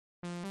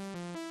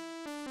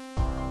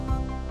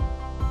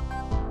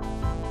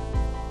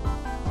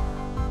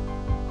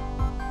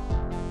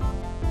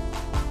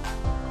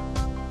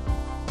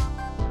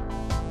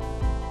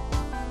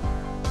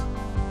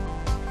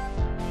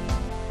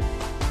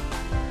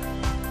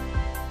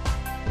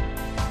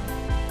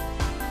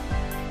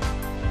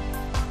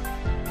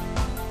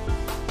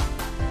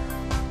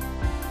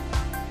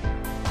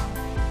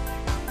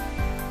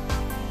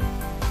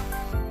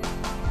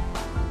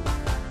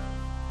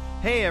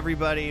Hey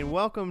everybody, and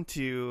welcome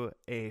to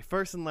a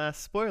first and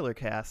last spoiler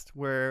cast,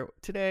 where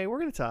today we're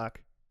going to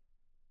talk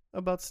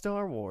about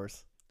Star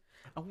Wars.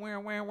 A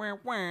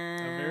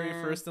very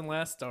first and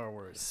last Star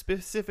Wars.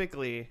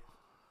 Specifically,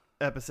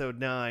 Episode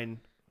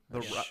 9,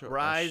 The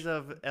Rise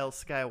of El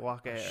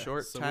Skywalker. A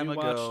short So time we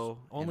ago.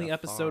 watched only in a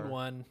episode far-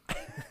 1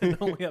 and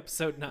only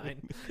episode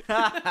 9.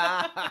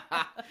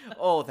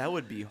 Oh, that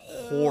would be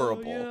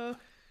horrible.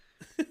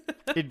 Oh,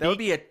 That would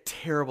be a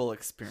terrible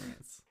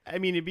experience. I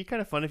mean, it'd be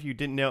kind of fun if you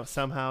didn't know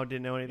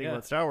anything Yeah.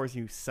 about Star Wars.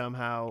 You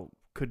somehow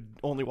could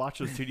only watch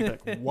those two. You'd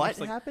be like, what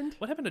like, happened?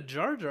 What happened to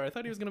Jar Jar? I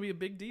thought he was going to be a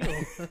big deal.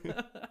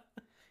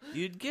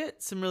 You'd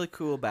get some really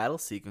cool battle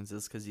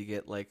sequences because you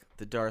get like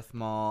the Darth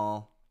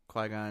Maul,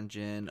 Qui-Gon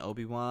Jinn,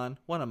 Obi-Wan.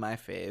 One of my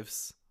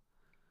faves.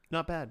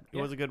 Not bad. It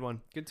Yeah. was a good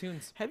one. Good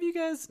tunes. Have you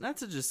guys, not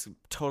to just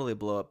totally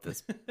blow up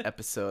this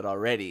episode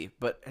already,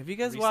 but have you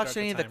guys Restart watched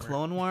the any of the timer.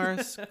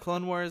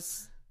 Clone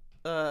Wars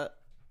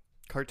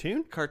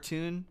Cartoon?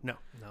 cartoon No.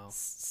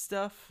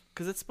 stuff?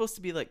 Because it's supposed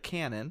to be like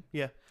canon.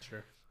 Yeah.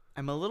 Sure.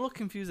 I'm a little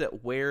confused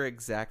at where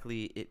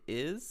exactly it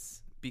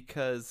is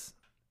because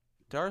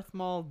Darth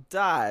Maul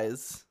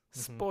dies,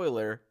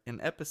 spoiler, in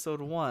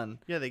episode 1.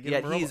 Yeah, they give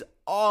Yet him he's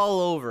all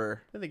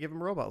over. yeah, they give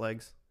him robot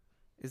legs.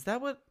 Is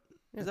that what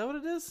is that what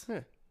it is?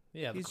 Yeah,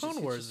 Yeah, the He's Clone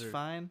just, Wars he's just are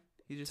fine.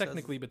 He just has-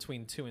 technically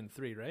between 2 and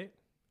 3, right?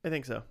 I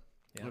think so.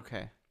 Yeah.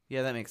 Okay.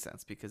 Yeah, that makes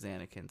sense because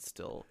Anakin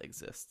still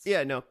exists.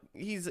 Yeah, no,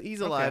 he's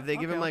alive. They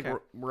give him like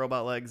okay.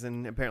 robot legs,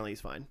 and apparently he's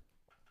fine.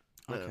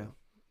 Okay.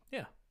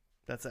 Yeah.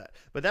 That's that.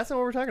 But that's not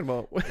what we're talking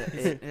about.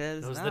 It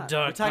is Those are not. the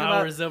dark We're talking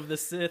powers of the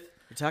Sith.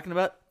 We're talking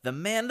about the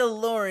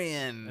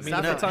Mandalorian. I mean,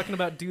 Stop if we're it. talking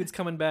about dudes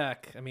coming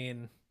back, I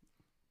mean,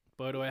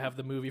 boy, do I have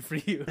the movie for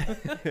you.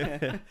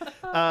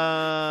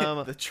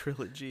 the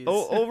trilogies.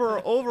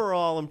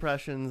 Overall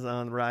impressions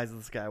on the Rise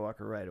of the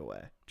Skywalker right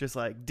away. Just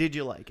like, did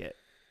you like it?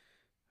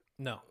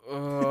 No.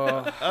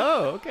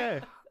 Oh,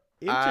 okay.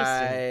 Interesting.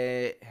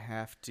 I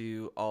have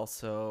to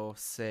also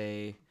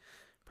say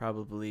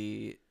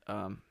probably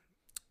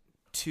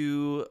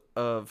 2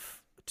 out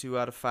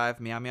of 5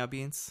 meow meow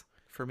beans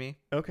for me.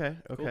 Okay.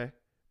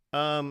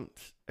 I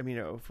mean,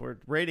 if we're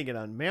rating it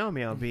on Meow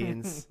Meow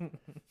Beans,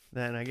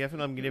 then I guess I'm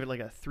gonna give it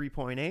like a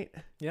 3.8.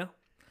 Yeah.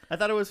 I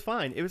thought it was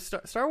fine. It was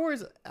Star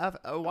Wars.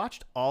 I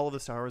watched all of the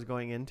Star Wars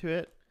going into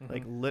it,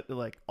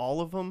 like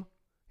all of them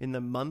in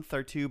the month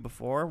or two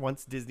before,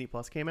 once Disney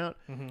Plus came out,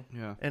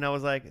 Yeah. and I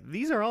was like,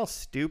 these are all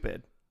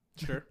stupid.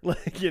 Sure.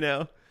 Like,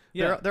 Yeah.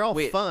 they're all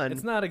Wait, fun.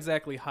 It's not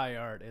exactly high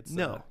art. It's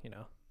No.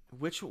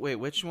 Which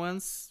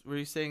ones were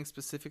you saying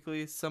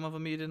specifically? Some of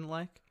them you didn't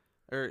like,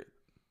 or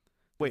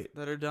Wait.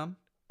 that are dumb?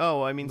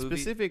 Oh, I mean, Movie-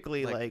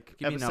 specifically like, like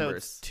give me episodes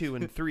numbers. 2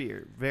 and 3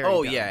 are very.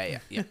 Oh dumb. yeah.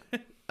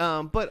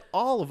 But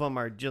all of them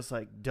are just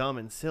like dumb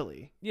and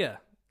silly. Yeah.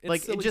 It's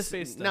Like, it silly just-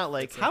 space stuff. not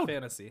like- It's how-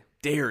 fantasy.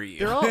 Dare you?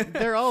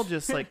 They're all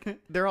just like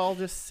they're all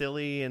just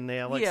silly, and they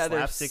have like Yeah, they're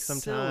slapstick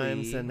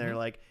sometimes, silly. and they're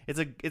like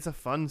it's a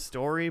fun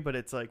story, but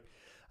it's like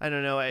I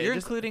don't know. You're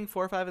including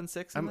 4, 5, and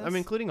 6. In I'm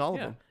including all of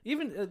Yeah. them.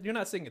 Even you're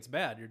not saying it's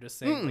bad. You're just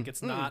saying like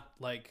it's not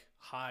like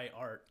high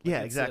art. Like, Yeah,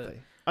 it's exactly.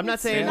 a- I'm not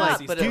it's saying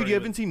fantasy like, story dude, you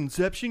with- haven't seen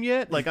Inception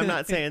yet. Like, I'm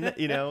not saying that.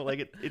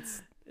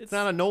 It's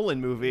not a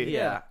Nolan movie.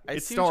 Yeah, I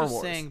it's see Star what you're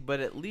Wars. saying, but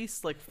at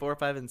least like 4,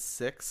 5, and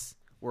 6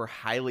 were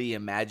highly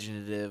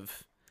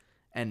imaginative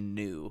and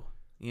new.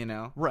 You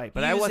know, Right,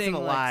 but I wasn't Using,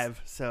 like,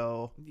 alive,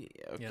 so Yeah,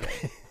 Yeah.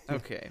 okay,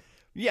 okay.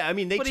 yeah. I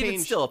mean, they But changed.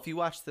 even still, if you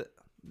watch the,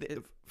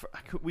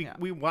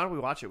 we wanted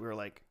to watch it. We were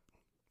like,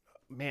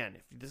 man,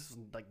 if this is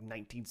like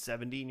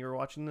 1970 and you were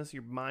watching this,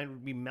 your mind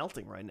would be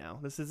melting right now.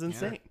 This is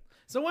insane.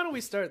 So why don't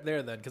we start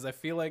there then? Because I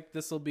feel like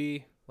this will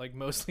be like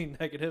mostly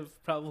negative,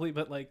 probably.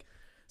 But like,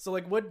 so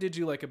like, what did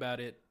you like about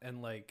it?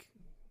 And like,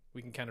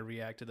 we can kind of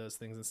react to those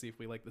things and see if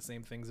we like the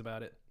same things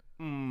about it.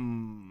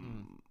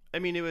 I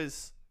mean, it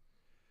was.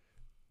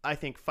 I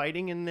think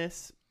fighting in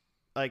this,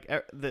 like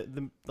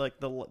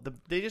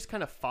they just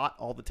kind of fought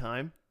all the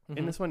time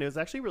in this one. It was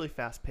actually really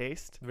fast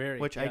paced. Very.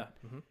 Which yeah.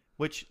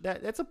 Which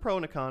that's a pro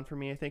and a con for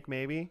me, I think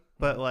maybe.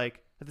 But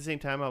like at the same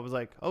time, I was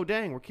like, oh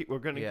dang, we're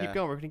gonna keep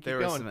going. We're gonna keep there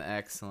was going. some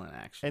excellent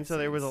action, And so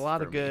there was a scenes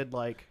lot for of me. good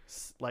like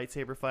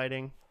lightsaber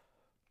fighting,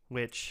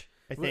 which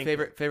I think.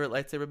 favorite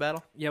lightsaber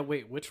battle. Yeah.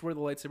 Wait, which were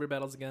the lightsaber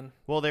battles again?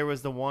 Well, there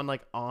was the one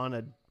like on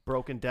a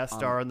broken Death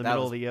Star in the That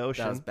middle was- of the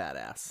ocean. That was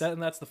badass.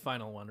 And that's the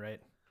final one, right?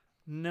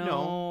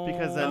 No,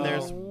 because then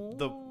there's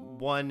the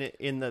one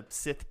in the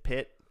Sith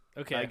pit.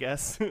 Okay. I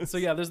guess. So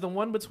yeah, there's the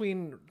one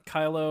between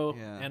Kylo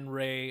Yeah. and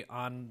Rey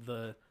on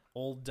the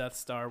old Death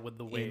Star with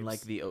the waves, in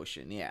like the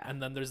ocean. Yeah,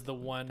 and then there's the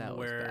one that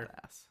was where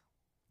badass.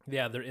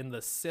 yeah, they're in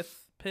the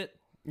Sith pit.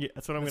 Yeah,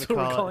 that's what I'm That's going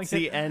what to we're call calling it. It's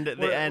the it. end,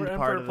 where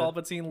part Emperor of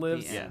the. Palpatine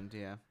lives. The end,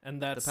 yeah.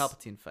 And The that's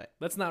Palpatine fight.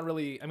 That's not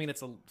really. I mean,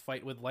 it's a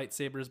fight with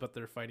lightsabers, but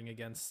they're fighting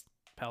against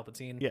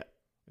Palpatine. Yeah.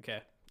 Okay.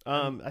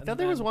 I and thought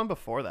there was then- one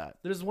before that.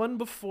 There's one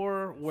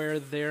before where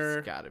they're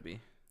It's gotta be.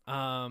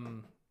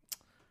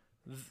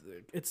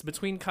 it's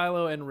between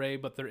Kylo and Rey,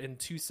 but they're in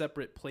two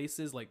separate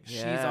places. Like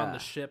she's on Yeah. the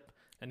ship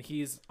and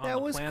he's on That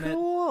the was planet.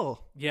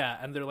 cool. Yeah,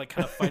 and they're like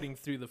kind of fighting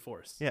through the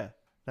Force. Yeah,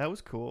 that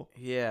was cool.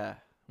 Yeah.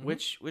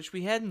 which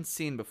we hadn't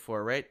seen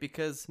before, right?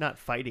 Because Not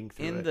fighting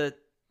through in it, the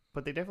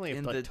but they definitely have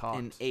in like the talked.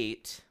 in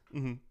 8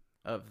 Mm-hmm.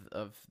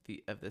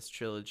 of this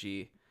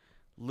trilogy,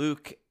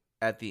 Luke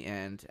at the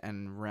end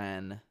and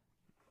Ren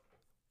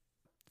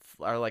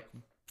are like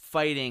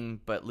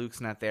fighting, but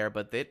Luke's not there.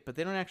 But they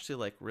don't actually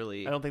like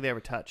really. I don't think they ever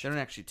touched. They don't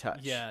actually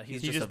touch. Yeah,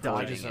 he's he just just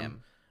avoiding dodges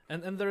him.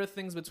 And there are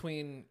things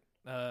between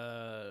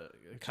Kylo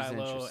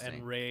interesting.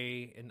 and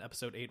Rey in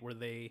Episode 8 where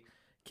they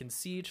can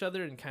see each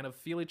other and kind of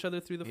feel each other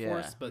through the Yeah,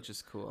 Force, but which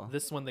is cool.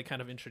 this one they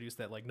kind of introduced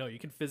that like no, you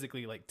can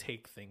physically like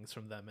take things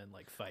from them and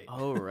like fight.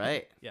 Oh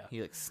right. Yeah.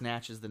 He like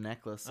snatches the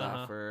necklace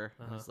off her.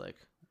 I was like,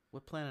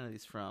 "What planet are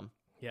these from?"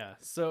 Yeah.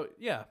 So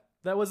yeah,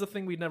 that was a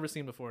thing we'd never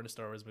seen before in a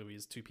Star Wars movie: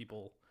 is two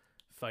people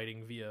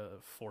fighting via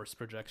Force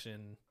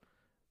projection,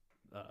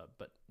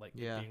 but like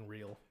Yeah. being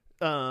real.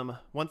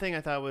 One thing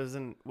I thought was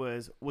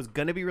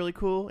gonna be really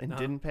cool and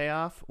didn't pay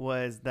off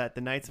was that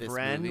the Knights of This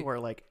Ren movie? were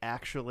like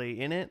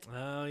actually in it.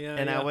 Oh yeah.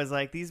 And yeah. I was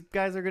like, these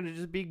guys are gonna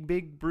just be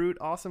big, brute,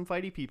 awesome,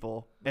 fighty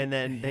people. And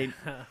then they,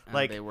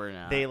 like, they were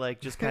not. they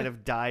like just kind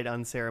of died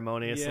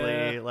unceremoniously,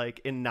 Yeah. like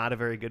in not a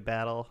very good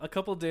battle. A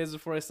couple days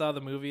before I saw the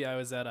movie, I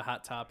was at a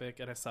Hot Topic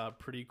and I saw a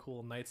pretty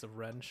cool Knights of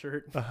Ren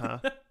shirt. Uh-huh.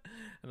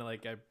 And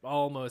like I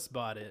almost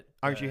bought it.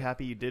 Aren't you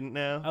happy you didn't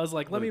now? I was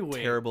like, let What me a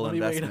wait. terrible let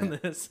me wait investment. on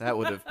this. That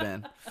would have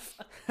been.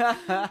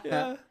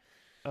 Yeah.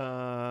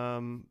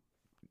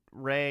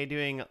 Rey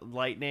doing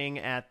lightning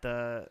at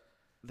the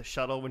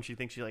shuttle when she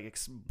thinks she like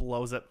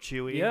blows up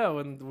Chewie. Yeah,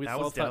 when we That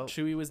all was thought dope.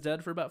 Chewie was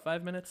dead for about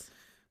 5 minutes.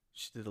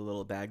 She did a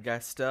little bad guy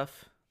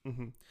stuff,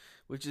 Mm-hmm.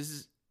 which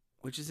is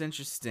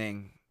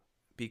interesting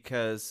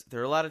because there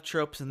are a lot of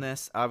tropes in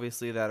this,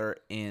 obviously, that are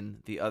in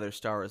the other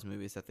Star Wars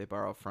movies that they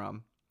borrow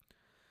from,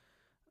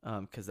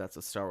 because that's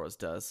what Star Wars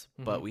does.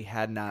 But Mhm. we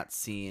had not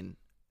seen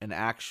an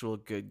actual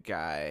good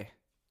guy,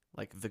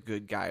 like the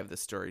good guy of the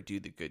story,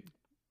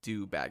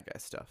 do bad guy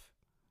stuff.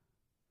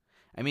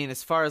 I mean,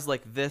 as far as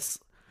like this,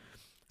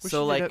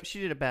 She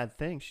did a bad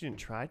thing. She didn't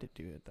try to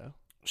do it though.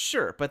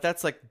 sure, but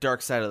that's like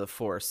Dark Side of the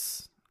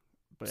Force.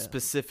 But yeah.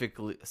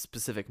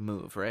 Specific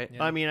move, right?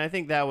 Yeah. I mean, I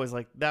think that was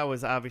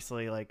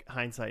obviously like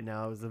hindsight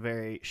now. It was a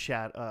very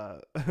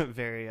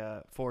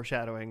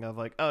foreshadowing of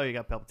like, oh, you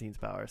got Palpatine's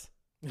powers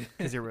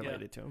because you're Yeah.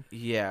 related to him.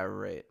 Yeah,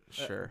 right.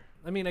 Sure.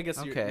 I mean, I guess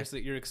Okay.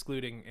 you're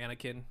excluding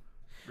Anakin,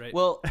 right?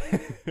 Well,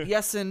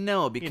 yes and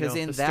no, because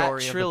in the that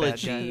story of the bad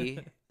trilogy,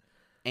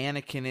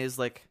 Anakin is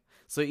like,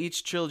 so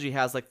each trilogy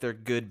has like their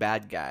good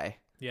bad guy,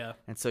 yeah.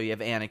 and so you have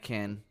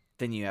Anakin,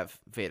 then you have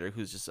Vader,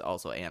 who's just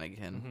also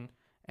Anakin, Mhm.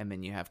 and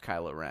then you have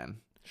Kylo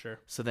Ren. Sure.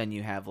 So then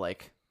you have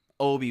like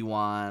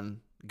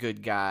Obi-Wan,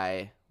 good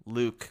guy,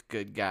 Luke,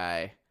 good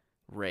guy,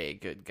 Rey,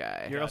 good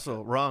guy. You're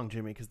also wrong,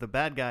 Jimmy, because the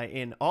bad guy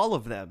in all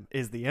of them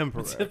is the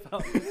Emperor.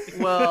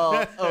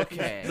 Well,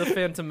 okay. The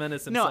Phantom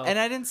Menace No, himself. and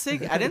I didn't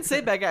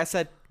say bad guy. I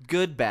said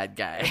good bad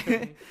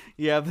guy.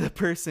 You have the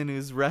person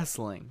who's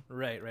wrestling.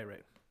 Right.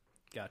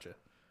 Gotcha.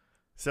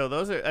 So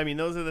those are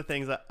the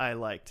things that I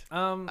liked.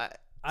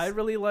 I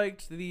really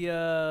liked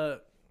the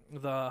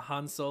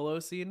Han Solo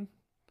scene.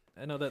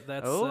 I know that's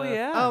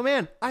yeah. Oh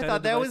man, I Kinda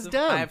thought that was divisive.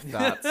 dumb. I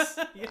have thoughts.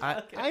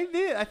 Yeah, I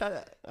did. I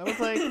thought I was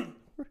like,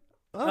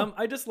 oh.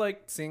 I just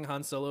liked seeing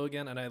Han Solo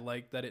again, and I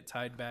liked that it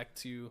tied back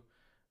to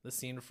the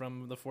scene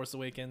from The Force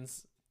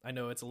Awakens. I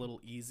know it's a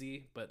little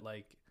easy, but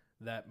like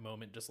that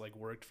moment just like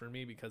worked for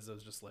me because I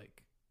was just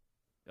like,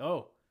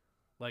 oh,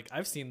 like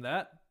I've seen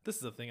that. This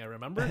is a thing I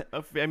remember.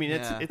 I mean,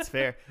 Yeah. it's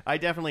fair. I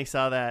definitely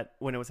saw that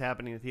when it was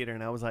happening in the theater,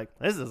 and I was like,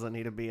 this doesn't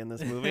need to be in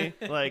this movie.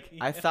 Like,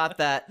 I thought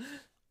that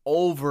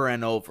over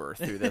and over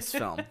through this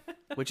film,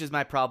 which is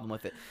my problem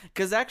with it.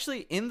 Because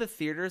actually, in the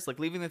theaters, like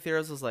leaving the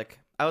theaters was like,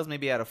 I was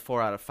maybe at a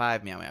 4 out of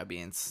 5 meow meow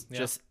beans.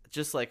 Yeah.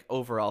 Just like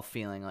overall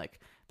feeling like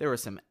there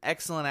was some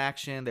excellent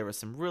action. There was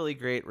some really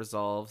great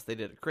resolves. They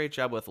did a great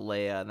job with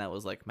Leia, and that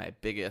was like my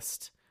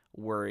biggest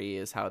worry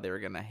is how they were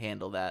going to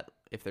handle that,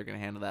 if they're going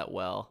to handle that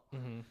well.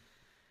 Mm-hmm.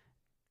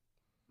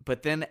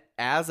 But then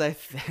as I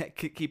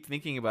keep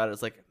thinking about it,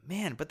 it's like,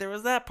 man, but there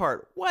was that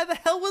part. Why the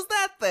hell was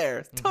that there?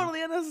 It's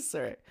totally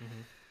unnecessary.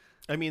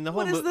 I mean, the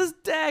whole What is this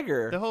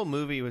dagger? the whole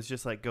movie was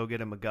just like, go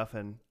get a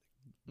MacGuffin,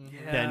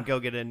 Yeah. then go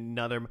get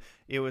another.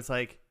 It's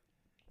like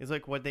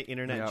what the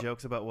internet Yep.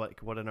 jokes about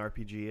what an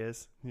RPG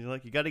is. You're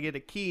like, you got to get a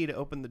key to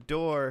open the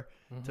door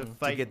to to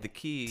fight get the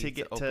key to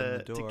get open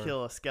the to door.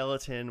 kill a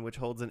skeleton, which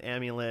holds an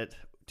amulet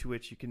to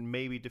which you can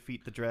maybe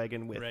defeat the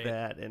dragon with Right.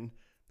 that. And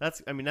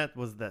that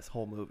was this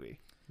whole movie.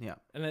 Yeah.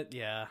 And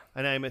yeah.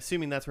 And I'm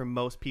assuming that's where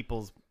most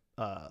people's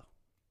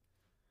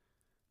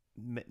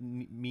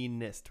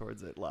meanness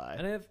towards it lie.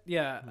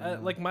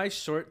 And like my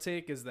short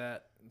take is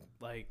that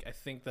like I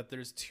think that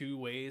there's two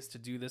ways to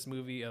do this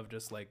movie of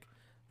just like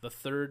the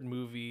third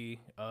movie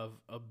of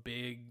a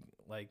big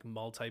like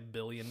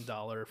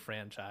multi-billion-dollar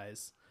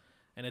franchise,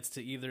 and it's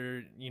to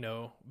either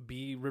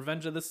be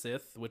Revenge of the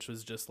Sith, which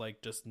was just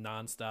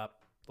nonstop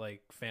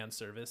like fan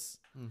service,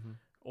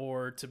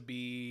 or to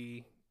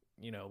be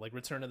like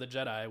Return of the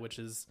Jedi, which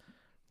is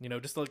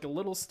just like a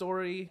little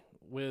story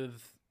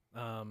with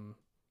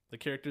the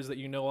characters that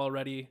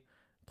already,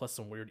 plus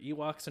some weird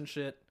Ewoks and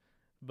shit,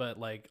 but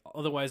like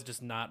otherwise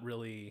just not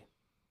really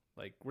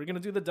like we're gonna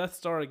do the Death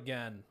Star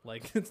again.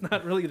 Like it's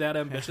not really that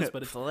ambitious,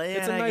 but it's Play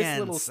it's it a nice again,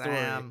 little story.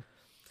 Sam.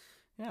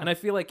 Yeah. And I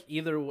feel like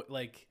either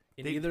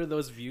of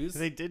those views,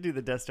 They did do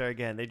the Death Star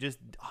again. They just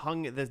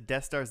hung the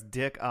Death Star's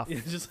dick off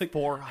it's just like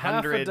 400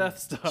 half a Death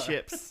Star.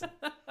 chips.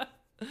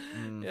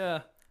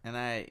 Yeah. And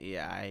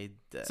I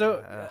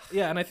So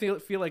yeah, and I feel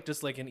like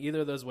just like in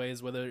either of those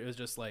ways, whether it was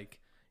just like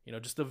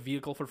just a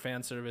vehicle for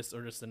fan service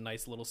or just a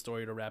nice little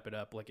story to wrap it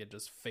up, like it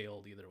just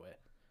failed either way,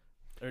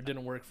 or it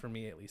didn't work for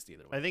me at least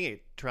either way. I think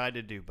it tried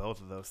to do both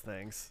of those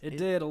things. It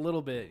did a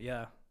little bit,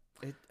 yeah.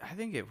 I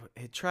think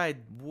it tried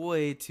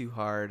way too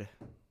hard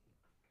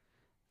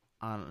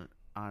on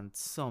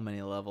so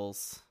many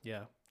levels.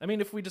 Yeah. I mean,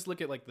 if we just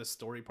look at like the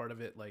story part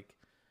of it, like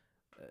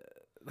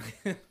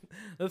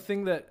the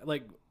thing that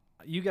like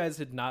you guys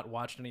had not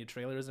watched any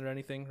trailers or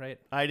anything, right?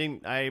 I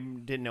didn't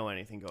know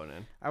anything going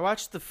in. I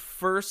watched the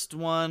first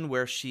one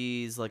where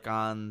she's like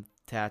on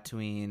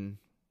Tatooine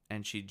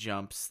and she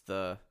jumps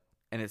and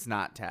it's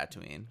not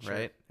Tatooine, Sure.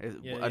 right?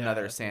 Yeah,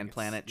 Another I think sand it's-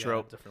 planet yeah,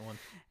 trope different one.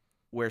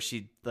 where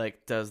she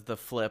like does the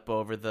flip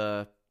over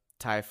the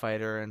TIE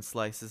fighter and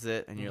slices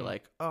it, and you're Mhm.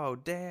 like, oh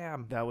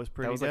damn. That was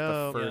pretty That was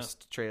dope. like the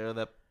first trailer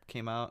that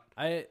came out,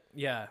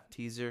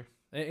 teaser.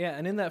 Yeah,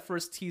 and in that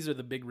first teaser,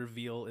 the big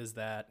reveal is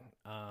that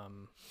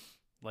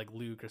like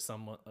Luke or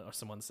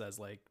someone says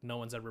like no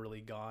one's ever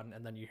really gone,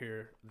 and then you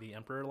hear the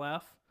Emperor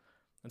laugh,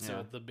 and so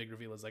Yeah. the big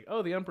reveal is like,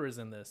 oh, the Emperor's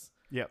in this.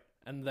 Yep.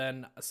 And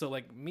then so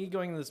like me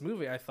going to this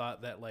movie, I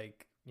thought that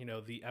like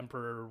the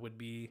Emperor would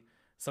be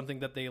something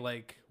that they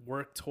like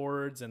work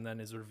towards, and then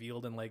is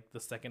revealed in like the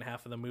second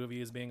half of the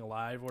movie as being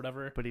alive or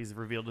whatever. But he's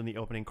revealed in the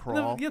opening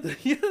crawl. Yeah,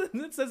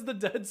 it says the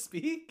dead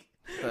speak.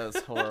 That was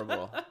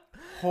horrible.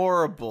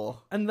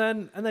 Horrible. And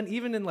then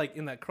even in like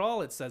in that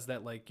crawl, it says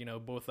that like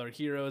both our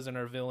heroes and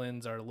our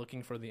villains are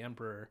looking for the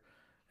Emperor,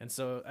 and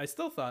so I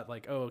still thought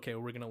like, oh, okay,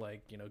 we're gonna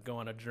like go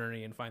on a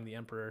journey and find the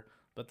Emperor.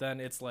 But then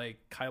it's like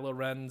Kylo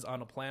Ren's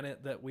on a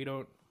planet that we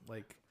don't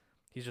like.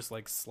 He's just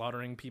like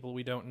slaughtering people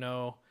we don't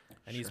know,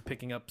 and he's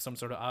picking up some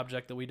sort of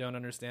object that we don't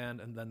understand.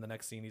 And then the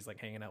next scene, he's like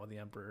hanging out with the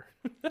Emperor.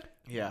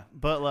 Yeah.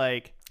 But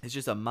like It's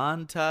just a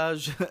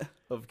montage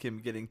of him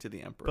getting to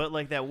the Emperor. But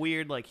like that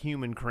weird like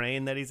human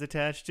crane that he's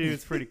attached to,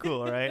 it's pretty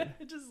cool, right?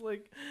 Just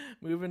like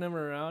moving him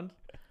around.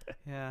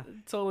 yeah.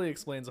 It totally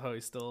explains how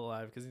he's still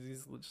alive because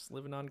he's just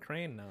living on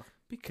Crane now.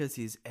 Because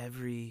he's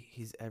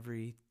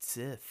every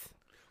Sith.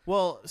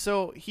 Well,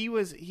 so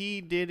he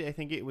did, I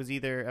think it was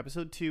either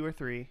episode 2 or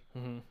 3.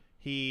 Mm-hmm.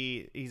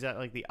 He's at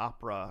like the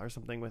opera or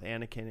something with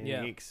Anakin, and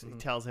Yeah. he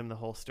tells him the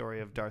whole story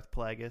of Darth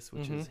Plagueis,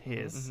 which is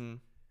his, Mm-hmm.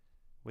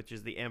 which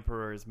is the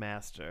Emperor's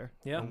master.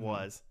 Yeah. or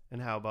was,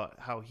 and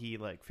how he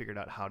like figured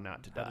out how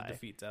not to How die. to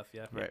defeat death,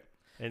 yeah. Right.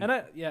 And, And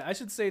I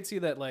should say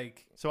too that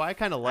like so I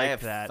kind of I like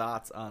have that.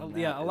 thoughts on that.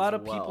 yeah, a lot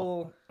as of well.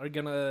 people are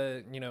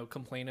gonna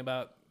complain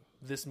about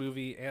this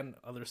movie and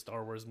other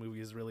Star Wars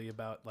movies really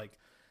about like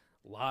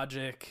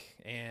logic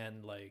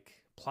and like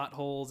plot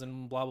holes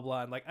and blah blah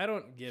blah, and like I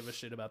don't give a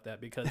shit about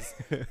that because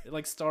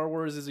like Star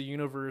Wars is a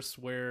universe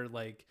where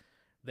like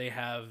they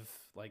have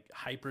like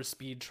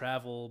hyperspeed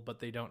travel, but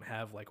they don't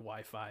have like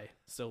Wi-Fi.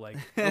 So like,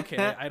 okay,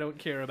 I don't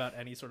care about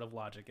any sort of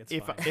logic. It's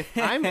fine.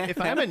 if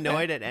I'm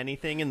annoyed at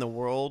anything in the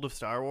world of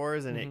Star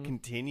Wars, and it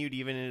continued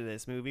even into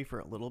this movie for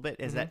a little bit,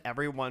 is that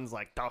everyone's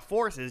like, the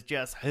Force is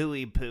just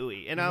hooey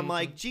pooey, and I'm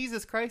like,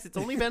 Jesus Christ, it's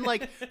only been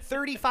like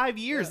 35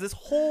 years. This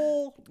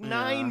whole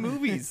 9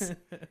 movies.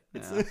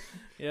 Yeah.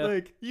 Yeah.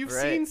 Like you've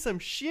Right. seen some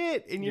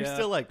shit, and you're Yeah.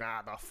 still like,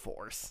 the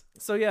Force.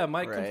 So yeah,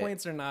 my Right.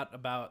 complaints are not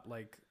about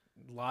like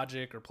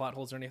logic or plot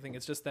holes or anything.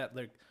 It's just that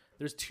like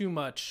there's too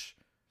much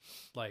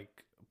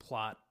like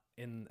plot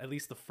in at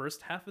least the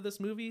first half of this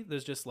movie.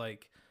 There's just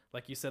like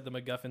you said, the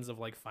MacGuffins of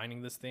like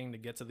finding this thing to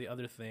get to the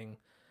other thing.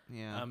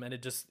 Yeah. And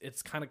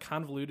it's kind of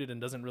convoluted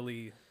and doesn't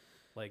really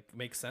like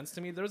make sense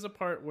to me. There's a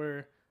part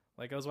where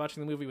like I was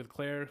watching the movie with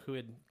Claire, who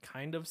had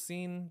kind of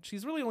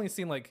she's really only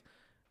seen like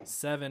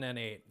 7 and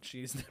 8.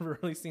 She's never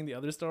really seen the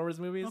other Star Wars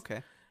movies.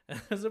 Okay. And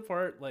there's a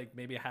part like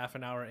maybe a half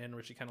an hour in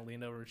where she kind of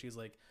leaned over and she's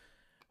like,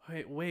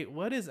 wait,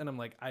 what is? And I'm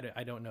like, I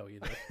don't know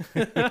either.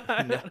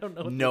 I don't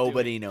know. What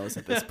Nobody knows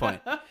at this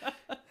point.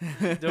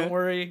 Don't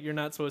worry, you're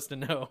not supposed to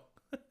know.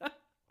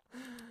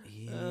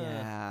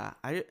 Yeah.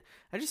 I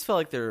just felt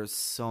like there were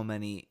so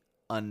many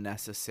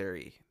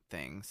unnecessary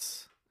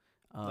things.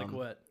 Like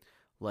what?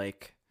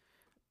 Like,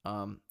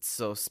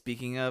 so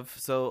speaking of,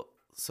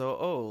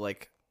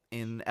 like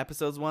in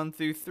episodes 1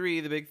 through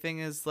 3, the big thing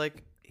is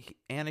like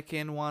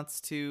Anakin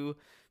wants to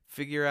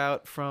figure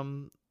out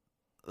from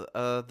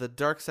the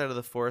dark side of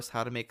the Force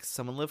how to make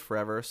someone live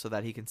forever so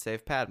that he can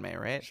save Padme,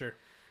 right? Sure.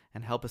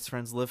 And help his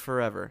friends live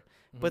forever.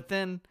 Mm-hmm. But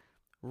then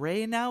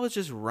Rey now is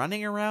just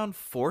running around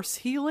Force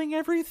healing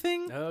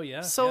everything. Oh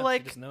yeah. So, yeah,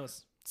 like- she just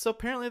knows. So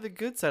apparently the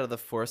good side of the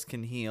Force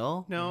can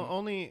heal. No,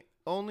 only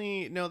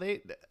no.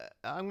 They.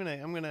 I'm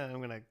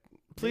gonna.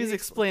 Please they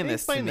explain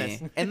this to explain me.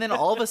 this. And then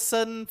all of a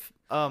sudden,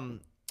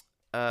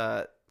 Kylo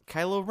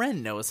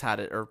Ren knows how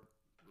to, or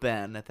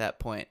Ben at that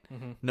point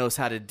knows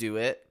how to do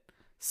it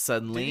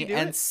suddenly, Did he do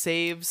and it?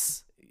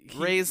 saves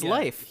Rey's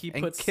life He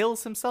and puts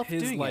kills himself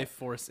his doing life it.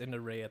 force into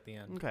Rey at the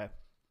end. Okay.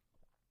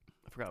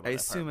 I forgot about I that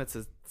assume it's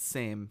the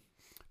same.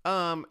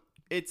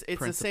 It's the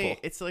principle. same.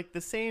 It's like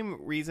the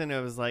same reason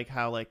it was like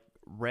how like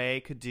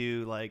Rey could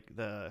do like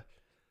the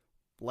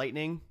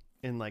lightning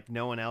and like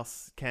no one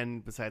else can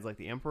besides like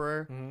the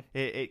Emperor. Mm-hmm.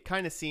 It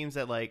kind of seems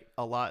that like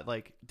a lot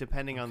like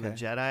depending on the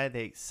Okay.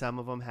 Jedi, some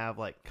of them have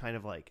like kind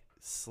of like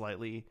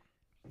slightly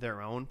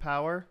their own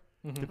power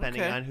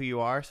depending Okay. on who you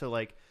are. So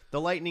like the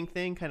lightning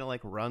thing kind of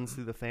like runs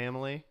through the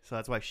family, so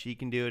that's why she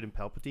can do it and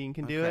Palpatine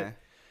can do it.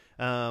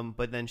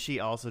 But then she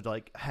also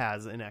like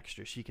has an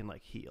extra. She can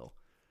like heal.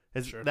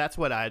 Sure. That's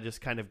what I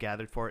just kind of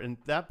gathered for it. And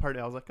that part,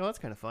 I was like, oh, that's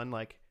kind of fun.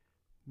 Like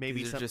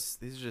maybe These are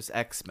just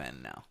X-Men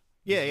now.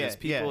 yeah, These are yeah, just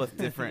people yeah. with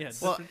different. Yeah,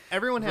 Well,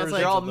 everyone has versions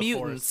like they're all of the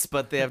mutants,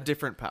 but they have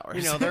different powers.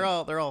 you know they're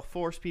all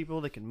Force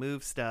people. They can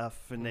move stuff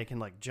and they can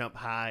like jump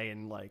high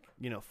and like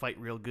fight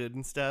real good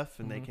and stuff.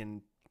 And they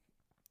can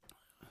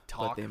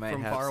talk they might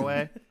from have far some-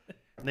 away.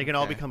 And they can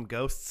all Okay. become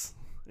ghosts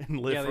and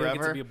live Yeah, they get to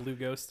forever. be a blue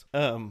ghost.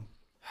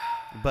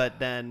 But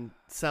then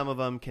some of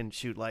them can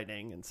shoot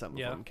lightning and some of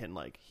Yeah. them can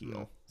like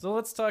heal. So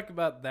let's talk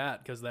about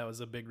that because that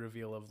was a big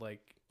reveal of like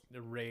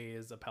Rey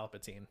is a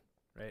Palpatine,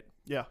 right?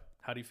 Yeah,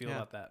 How do you feel Yeah.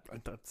 about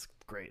that? that's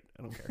great.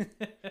 I don't care.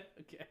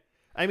 Okay.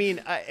 I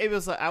mean, it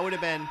was. I would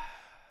have been.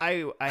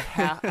 I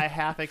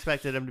half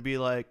expected him to be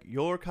like,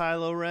 "You're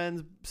Kylo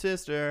Ren's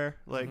sister,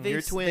 like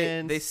you're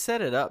twins." They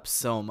set it up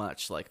so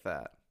much like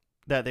that.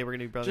 that they were going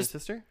to be brother Just-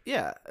 and sister.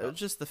 Yeah, it was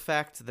just the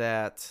fact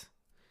that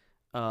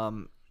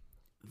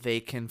they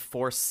can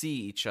foresee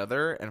each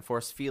other and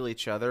force feel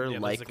each other Yeah,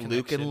 there's like a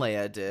Luke and connection.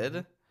 Leia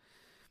did.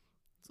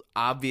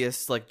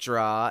 Obvious like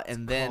draw,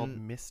 and Called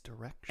then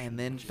misdirection. and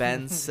then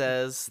Ben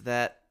says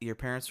that your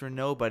parents were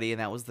nobody, and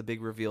that was the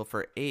big reveal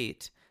for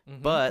 8.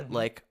 But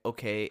like,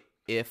 okay,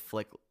 if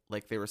like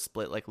they were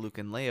split like Luke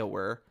and Leia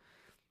were,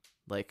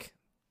 like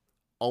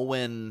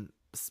Owen,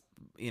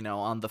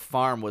 on the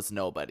farm was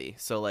nobody,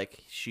 so like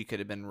she could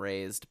have been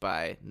raised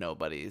by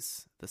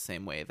nobodies the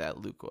same way that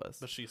Luke was.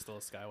 But she's still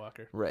a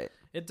Skywalker. Right.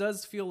 It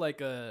does feel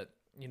like her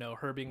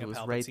being It a was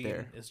Palpatine right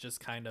there. is just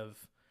kind of,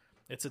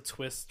 it's a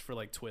twist for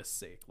like twist's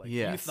sake. Like you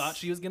Yes. thought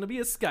she was going to be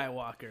a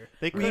Skywalker.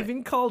 They We could-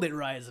 even called it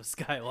Rise of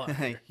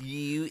Skywalker.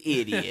 You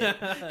idiot.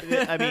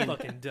 I mean,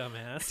 Fucking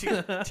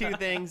dumbass. two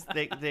things.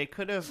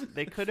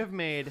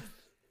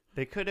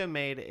 They could have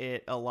made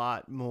it a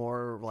lot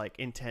more like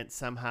intense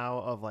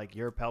somehow. Of like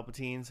you're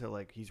Palpatine, so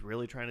like he's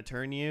really trying to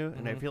turn you,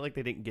 and I feel like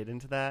they didn't get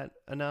into that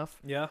enough.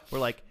 Yeah.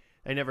 Where like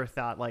I never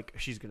thought like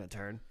she's gonna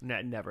turn.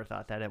 Never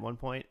thought that at one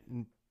point.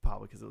 And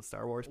probably because it was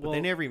Star Wars, but they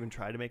Well- never even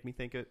tried to make me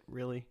think it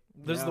really.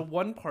 There's Yeah. the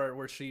one part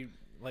where she,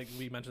 like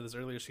we mentioned this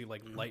earlier, she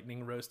like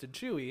lightning roasted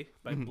Chewie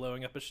by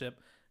blowing up a ship.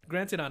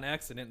 Granted on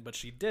accident, but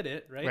she did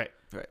it, right?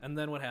 Right. And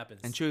then what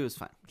happens? And Chewie was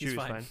fine. He's Chewie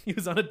was fine. fine. He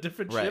was on a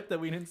different Right. ship that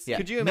we didn't see. Yeah.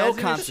 Could you No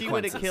imagine if she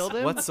would have consequences killed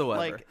him whatsoever.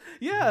 Like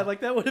Yeah,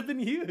 like that would have been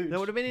huge. that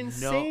would have been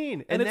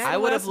insane. and it's I the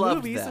would have last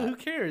loved movie, that. so who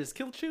cares?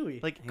 Kill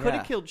Chewie. like could have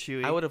Yeah. killed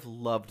Chewie. I would have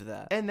loved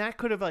that. And that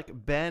could have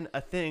like been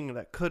a thing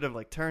that could have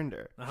like turned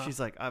her. Uh-huh. She's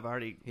like, I've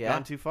already Yeah.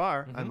 gone too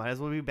far. I might as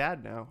well be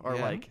bad now, or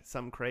Yeah. like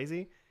something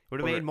crazy. Would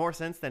have Or- made more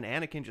sense than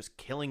Anakin just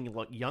killing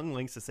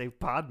younglings to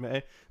save Padme.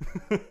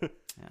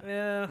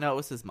 yeah, No, it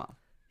was his mom,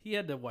 he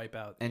had to wipe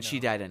out, and she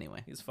died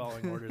anyway. He was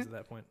following orders at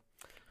that point.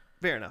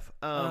 Fair enough.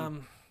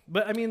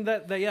 But I mean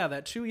that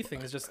Chewie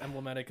thing is just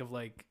emblematic of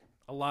like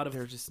a lot of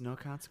There are just no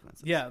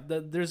consequences. yeah.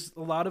 There's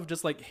a lot of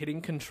just like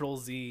hitting Control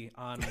Z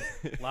on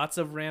lots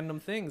of random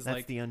things. That's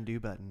like the undo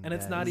button. And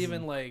it's not Daz.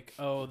 even like,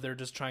 oh, they're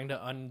just trying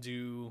to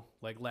undo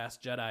like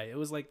Last Jedi. It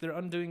was like they're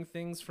undoing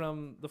things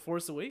from The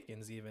Force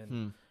Awakens,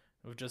 even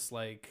of just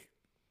like,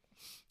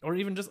 or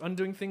even just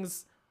undoing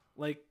things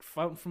like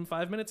from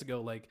 5 minutes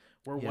ago. Like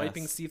we're Yes.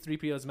 wiping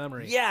C-3PO's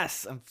memory.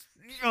 Yes, I'm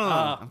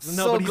so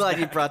nobody's glad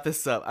you back. brought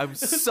this up. I'm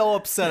so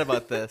upset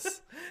about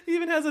this. He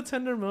even has a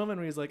tender moment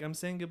where he's like, "I'm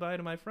saying goodbye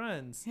to my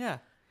friends." Yeah.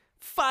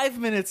 5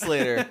 minutes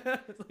later,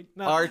 It's like,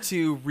 no,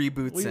 R2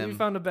 reboots we him.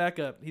 found a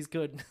backup. He's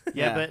good.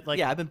 Yeah, but like,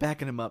 yeah, I've been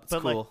backing him up. It's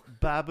but cool. like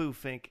Babu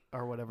Fink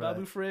or whatever.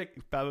 Babu that-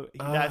 Frick. Babu.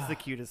 That's the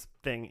cutest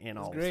thing in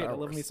It's all. great. Star I love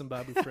Wars. me some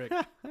Babu Frick.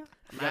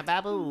 My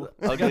Babu.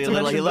 Ugly to little. He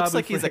mention looks Babu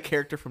like he's a Frick.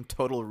 character from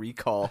Total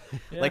Recall,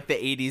 Yeah. like the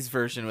 '80s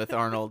version with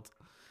Arnold.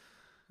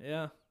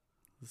 Yeah.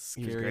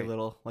 Scary great.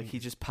 little, like he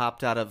just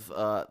popped out of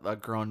a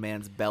grown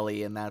man's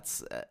belly, and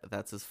that's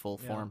his full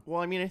Yeah. form. Well,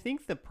 I mean, I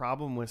think the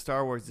problem with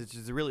Star Wars, which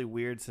is really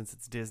weird since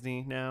it's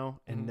Disney now,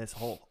 and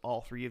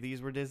all three of these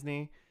were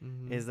Disney,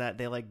 is that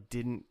they like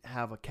didn't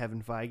have a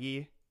Kevin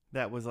Feige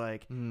that was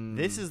like,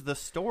 this is the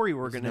story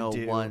we're There's gonna no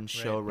do. one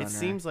showrunner. It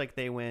seems like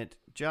they went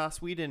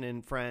Joss Whedon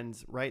and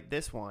Friends, write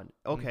this one.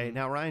 Okay,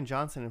 now Ryan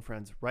Johnson and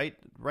Friends, write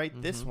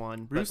this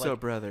one. But, Russo like,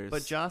 brothers.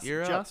 But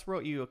you're up. Joss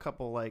wrote you a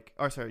couple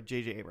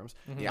J.J. Abrams.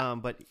 Yeah.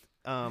 But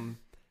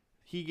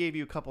he gave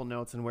you a couple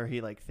notes on where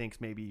he like thinks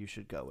maybe you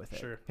should go with it.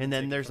 Sure. And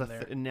then Take it there's from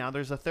there. now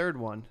there's a third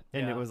one,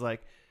 and Yeah. it was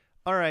like,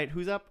 all right,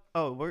 who's up?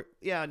 Oh,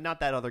 not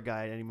that other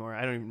guy anymore.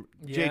 I don't even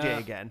Yeah. JJ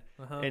again.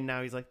 Uh-huh. And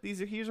now he's like,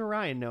 here's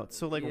Ryan notes.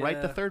 So like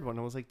write the Yeah. third one.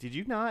 I was like, did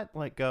you not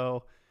like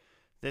go?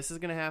 this is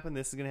gonna happen,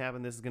 this is gonna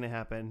happen, this is gonna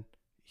happen.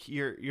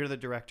 You're the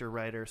director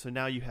writer, so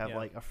now you have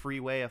like a free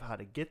way of how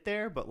to get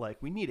there, but like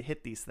we need to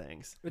hit these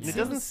things. It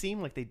doesn't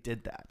seem like they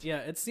did that. Yeah,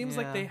 it seems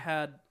like they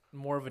had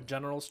more of a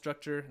general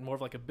structure, more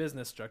of like a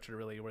business structure,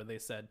 really, where they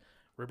said,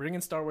 we're bringing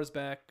Star Wars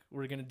back.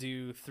 We're going to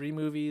do 3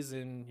 movies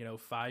in,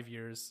 5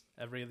 years,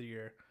 every other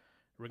year.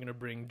 We're going to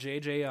bring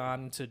JJ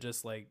on to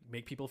just like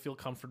make people feel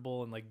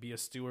comfortable and like be a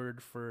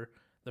steward for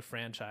the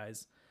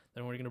franchise.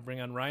 Then we're going to bring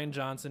on Rian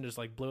Johnson, just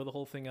like blow the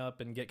whole thing up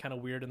and get kind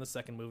of weird in the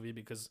second movie,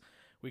 because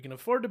we can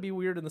afford to be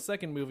weird in the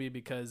second movie,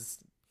 because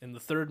in the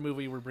third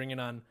movie, we're bringing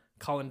on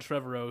Colin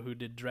Trevorrow, who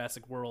did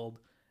Jurassic World,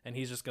 and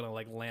he's just going to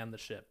like land the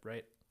ship,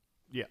 right?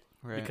 Yeah.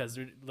 Right. Because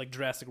like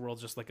Jurassic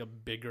World's just like a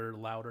bigger,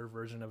 louder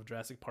version of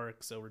Jurassic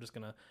Park. So we're just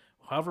going to,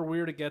 however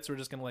weird it gets, we're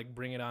just going to like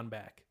bring it on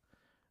back.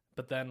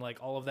 But then like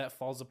all of that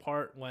falls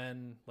apart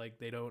when like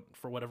they don't,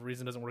 for whatever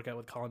reason, doesn't work out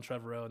with Colin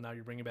Trevorrow. And now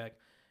you're bringing back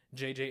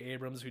J.J.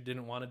 Abrams, who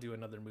didn't want to do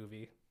another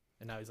movie.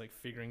 And now he's like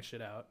figuring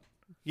shit out.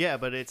 Yeah,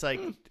 but it's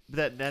like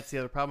that's the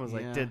other problem is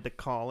like, did the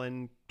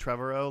Colin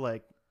Trevorrow,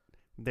 like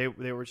they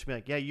were just being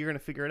like, yeah, you're going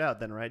to figure it out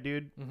then, right,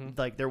 dude? Mm-hmm.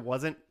 Like there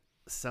wasn't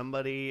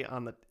somebody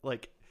on the,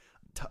 like,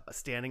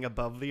 standing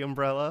above the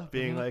umbrella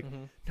being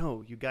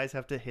no, you guys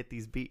have to hit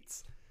these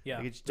beats. Yeah.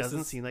 Like, it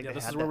doesn't seem like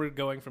this is where we're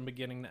going from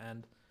beginning to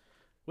end.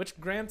 Which,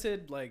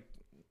 granted, like,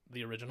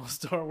 the original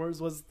Star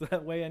Wars was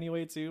that way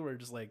anyway, too. Where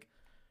just, like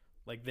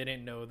they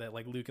didn't know that,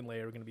 like, Luke and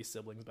Leia were going to be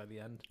siblings by the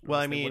end. Well,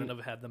 I mean... They wouldn't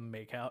have had them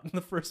make out in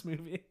the first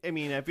movie. I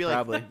mean, I feel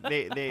like...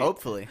 they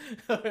Hopefully.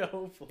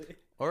 Hopefully.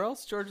 Or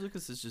else George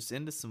Lucas is just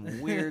into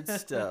some weird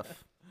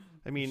stuff.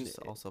 I mean,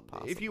 also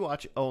possible. if you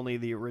watch only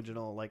the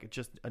original, like,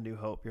 just A New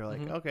Hope, you're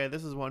like, okay,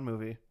 this is one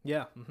movie.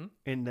 Yeah. Mm-hmm.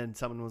 And then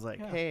someone was like,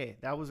 hey,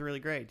 that was really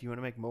great. Do you want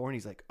to make more? And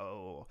he's like,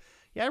 oh...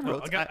 Yeah, I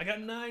wrote. I got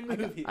 9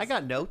 movies. I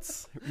got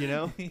notes,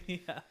 yeah.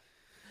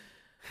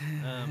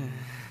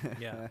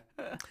 Yeah.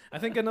 I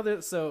think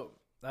another. So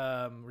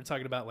we're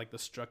talking about like the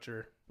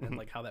structure and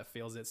like how that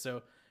fails it.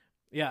 So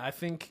yeah, I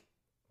think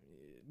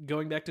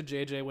going back to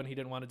JJ when he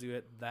didn't want to do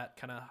it, that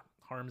kind of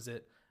harms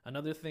it.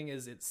 Another thing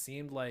is it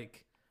seemed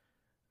like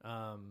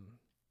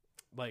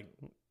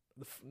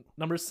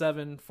number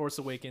 7, Force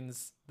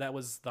Awakens. That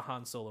was the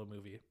Han Solo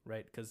movie,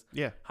 right? Because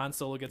Han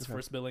Solo gets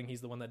first billing.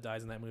 He's the one that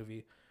dies in that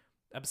movie.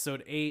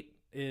 Episode 8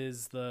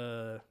 is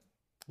the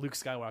Luke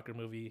Skywalker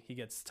movie. He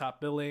gets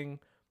top billing.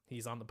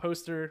 He's on the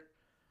poster.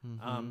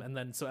 Mm-hmm. And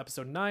then so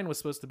episode 9 was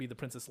supposed to be the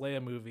Princess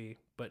Leia movie,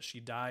 but she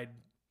died.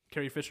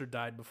 Carrie Fisher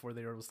died before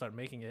they were able to start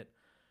making it.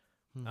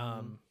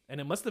 Mm-hmm. And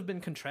it must have been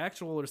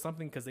contractual or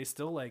something, because they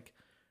still like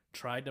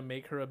tried to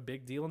make her a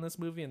big deal in this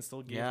movie and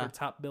still gave her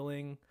top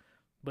billing.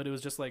 But it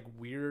was just like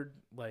weird,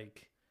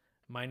 like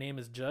my name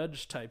is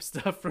Judge type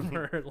stuff from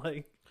her.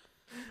 Like,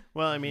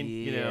 well, I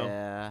mean,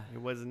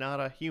 it was not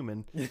a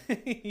human.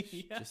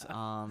 Just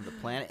on the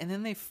planet. And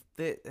then they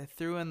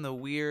threw in the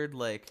weird,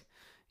 like,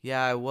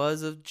 I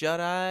was a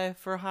Jedi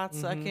for a hot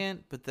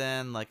second, but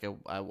then, like,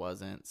 I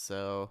wasn't,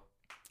 so...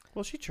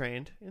 Well, she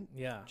trained.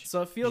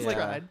 So it feels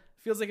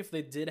like if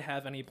they did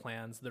have any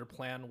plans, their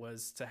plan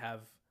was to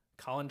have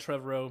Colin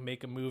Trevorrow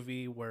make a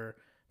movie where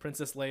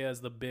Princess Leia is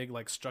the big,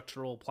 like,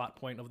 structural plot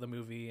point of the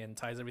movie and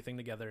ties everything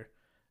together.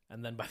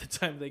 And then by the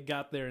time they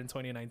got there in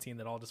 2019,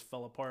 that all just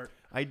fell apart.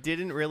 I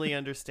didn't really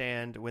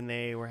understand when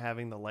they were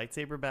having the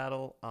lightsaber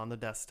battle on the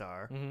Death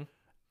Star. Mm-hmm.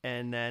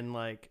 And then,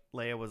 like,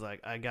 Leia was like,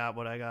 I got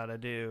what I gotta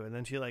do. And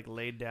then she, like,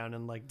 laid down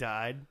and, like,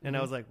 died. And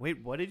I was like,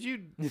 wait, what did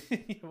you...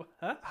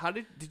 Huh? How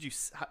did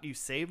you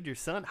saved your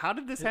son? How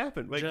did this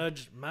happen? Like,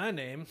 Judge, my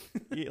name.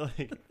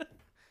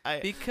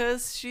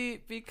 Because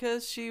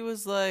she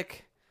was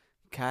like,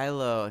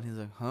 Kylo. And he's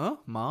like, huh?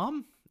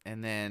 Mom?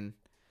 And then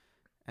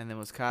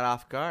was caught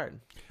off guard.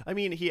 I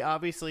mean, he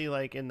obviously,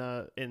 like, in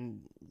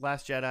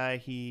Last Jedi,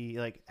 he,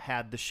 like,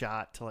 had the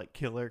shot to, like,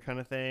 kill her kind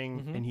of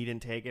thing, and he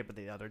didn't take it, but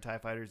the other TIE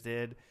fighters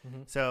did.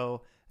 Mm-hmm.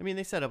 So, I mean,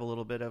 they set up a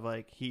little bit of,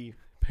 like, he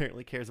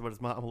apparently cares about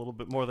his mom a little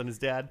bit more than his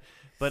dad.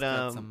 But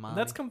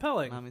that's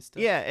compelling.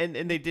 Yeah,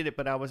 and they did it,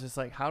 but I was just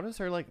like, how does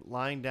her, like,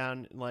 lying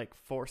down, like,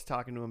 force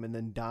talking to him and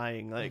then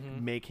dying, like,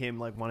 make him,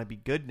 like, want to be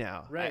good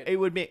now? Right. It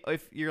would make,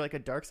 if you're, like, a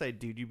dark side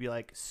dude, you'd be,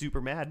 like,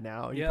 super mad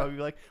now. And you'd probably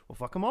be like, well,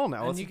 fuck them all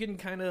now. And you can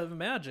kind of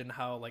imagine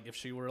how, like, if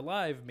she were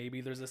alive, maybe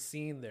there's a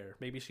scene there.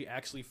 Maybe she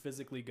actually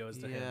physically goes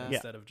to him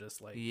instead of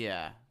just, like,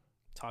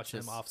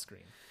 talking to him off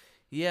screen.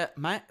 Yeah,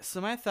 my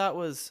thought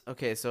was,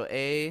 okay, so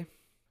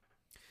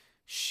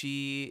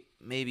she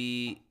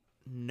maybe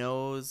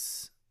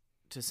knows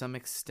to some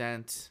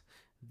extent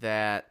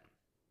that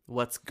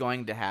what's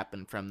going to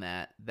happen from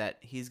that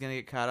he's going to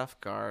get caught off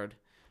guard,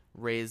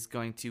 Rey's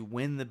going to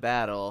win the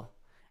battle,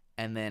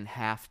 and then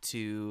have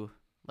to,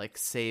 like,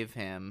 save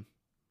him,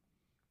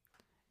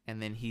 and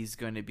then he's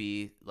going to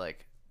be,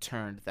 like,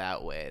 turned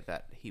that way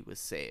that he was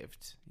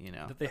saved,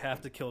 that they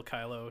have to kill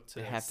Kylo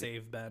to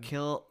save Ben.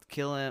 Kill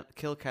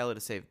Kylo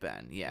to save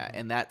Ben. Yeah,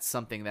 and that's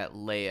something that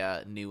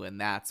Leia knew, and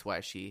that's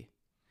why she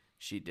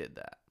did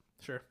that.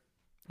 Sure.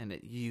 And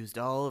it used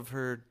all of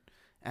her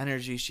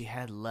energy she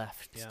had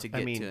left Yeah. to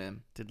get I mean, to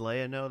him. Did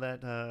Leia know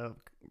that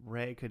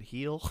Rey could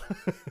heal?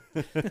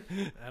 I don't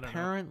know.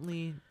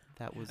 Apparently,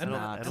 that was And,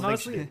 not. I and don't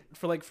honestly,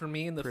 think for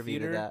me in the privy to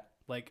theater, that.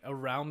 like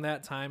around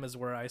that time is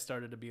where I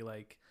started to be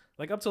like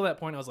up till that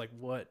point I was like,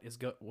 what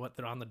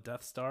they're on the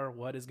Death Star,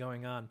 what is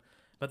going on?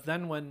 But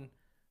then when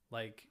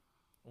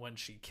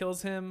she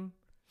kills him,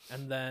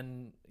 and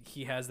then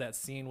he has that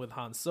scene with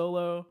Han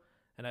Solo,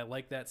 and I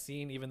like that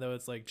scene even though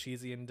it's like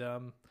cheesy and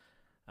dumb.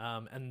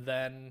 And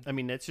then I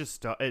mean, it's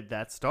just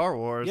that's Star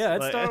Wars. yeah,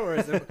 it's Like- Star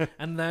Wars.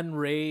 And then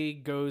Rey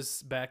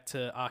goes back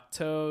to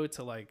Ahch-To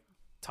to like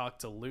talk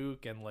to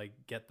Luke and like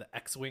get the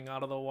X-Wing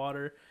out of the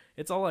water.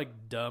 It's all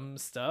like dumb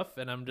stuff,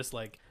 and I'm just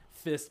like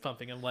fist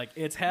pumping. I'm like,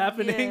 it's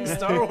happening. Yeah.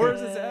 Star Wars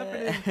is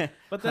happening.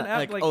 But then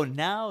like, like oh,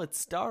 now it's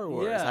Star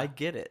Wars. Yeah. I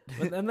get it.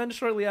 and then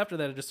shortly after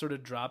that, it just sort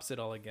of drops it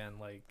all again.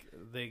 Like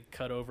they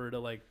cut over to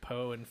like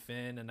Poe and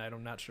Finn, and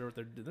I'm not sure what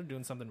they're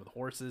doing something with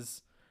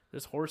horses.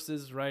 There's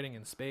horses riding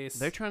in space.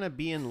 They're trying to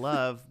be in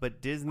love,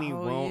 but Disney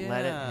won't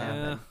let it yeah. happen.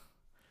 Yeah.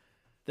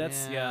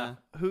 That's yeah.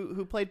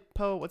 Who played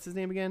Poe? What's his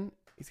name again?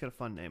 He's got a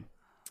fun name.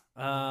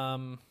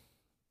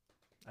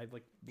 I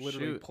like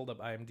literally Shoot. pulled up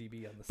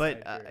IMDb on the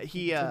But side here.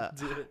 he Did God,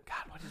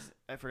 it. what is it?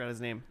 I forgot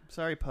his name.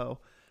 Sorry, Poe.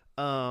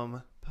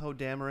 Poe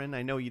Dameron.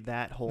 I know you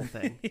that whole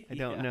thing. I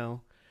don't Yeah.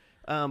 know.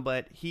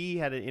 But he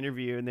had an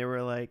interview, and they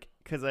were like,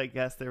 because I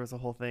guess there was a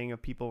whole thing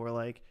of people were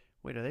like,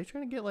 wait, are they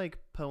trying to get like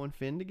Poe and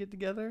Finn to get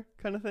together,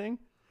 kind of thing?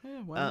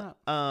 Yeah, why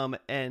not?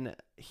 And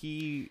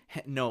he,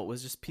 No, it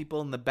was just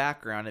people in the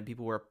background, and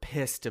people were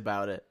pissed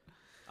about it.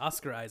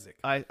 Oscar Isaac.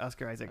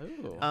 Oscar Isaac.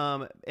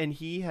 Oh. And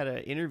he had an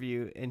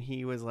interview, and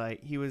he was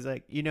like,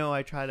 you know,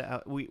 I try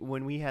to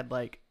when we had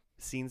like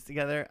scenes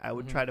together, I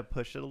would try to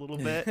push it a little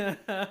bit,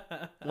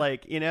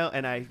 like, you know,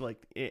 and I like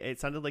it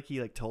sounded like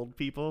he like told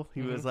people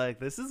he was like,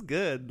 this is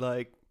good,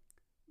 like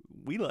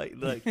we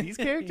like these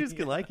characters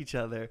can like each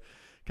other,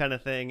 kind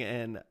of thing,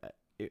 and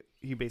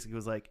he basically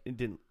was like,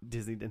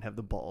 Disney didn't have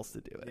the balls to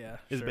do it. Yeah,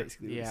 is sure.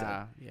 basically what he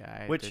said. Yeah,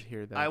 I Which did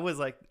hear that. I was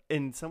like,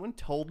 and someone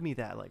told me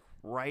that like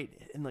right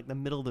in like the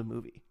middle of the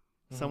movie.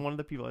 One of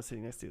the people I was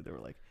sitting next to, they were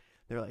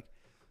like,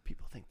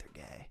 people think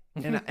they're gay,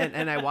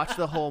 and I watched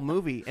the whole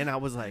movie, and I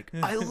was like,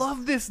 I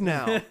love this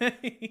now.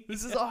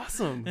 This is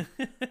awesome.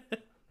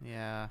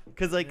 yeah,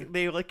 Because like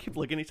they like keep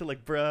looking at each other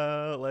like,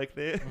 bro, like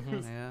they.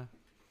 yeah.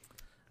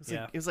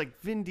 Yeah. It was like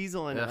Vin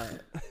Diesel and Ugh.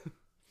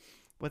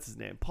 what's his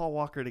name, Paul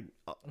Walker.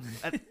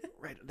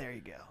 Right there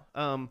you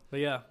go. But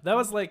yeah, that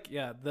was like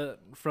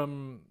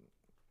from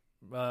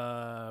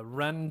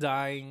Ren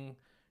dying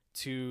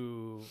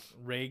to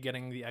Rey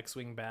getting the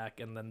X-Wing back,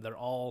 and then they're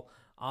all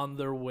on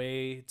their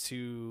way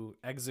to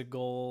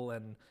Exegol,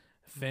 and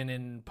Finn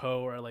and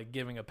Poe are like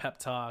giving a pep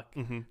talk.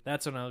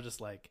 That's when I was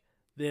just like,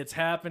 it's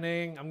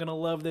happening. I'm gonna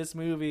love this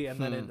movie, and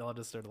then it all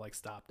just sort of like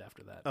stopped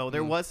after that. Oh,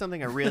 there was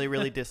something I really,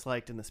 really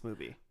disliked in this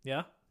movie.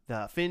 Yeah.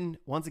 The Finn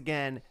once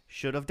again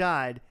should have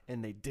died,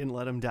 and they didn't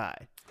let him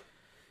die.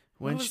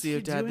 When was should he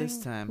have he died this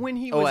doing? time? When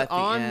he Oh, was at the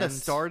on the end.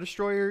 Star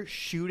Destroyer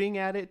shooting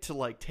at it to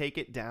like take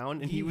it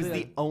down, and he was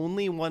the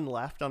only one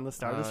left on the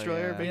Star Oh,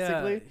 Destroyer, yeah.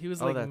 basically. Yeah, he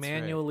was Oh, like that's right.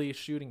 manually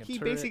shooting a He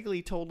turret.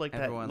 basically told like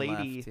Everyone that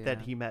lady left, that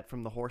yeah. he met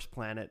from the horse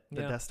planet,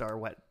 the Yeah. Death Star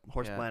wet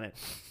horse Yeah. planet.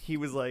 He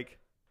was like,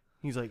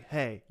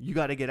 hey, you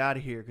got to get out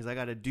of here because I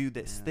got to do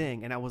this Yeah.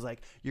 thing. And I was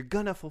like, you're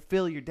gonna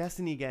fulfill your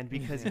destiny again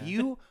because Yeah.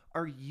 you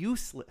are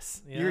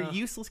useless. You're a Yeah.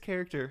 useless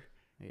character.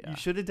 Yeah. You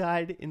should have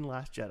died in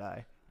Last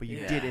Jedi, but you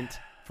Yeah. didn't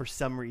for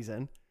some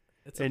reason.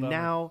 It's a And bummer.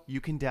 now you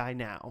can die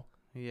now.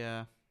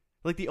 Yeah.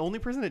 Like the only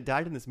person that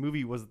died in this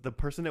movie was the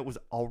person that was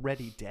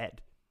already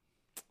dead.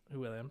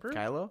 Who, the Emperor?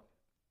 Kylo?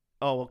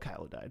 Oh, well,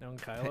 Kylo died. No,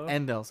 Kylo.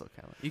 And also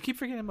Kylo. You keep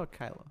forgetting about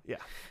Kylo. Yeah.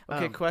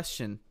 Okay,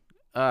 question.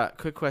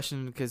 Quick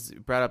question because you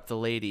brought up the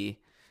lady.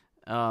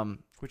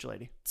 Which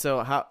lady?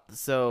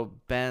 So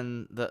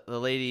Ben, the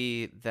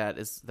lady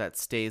that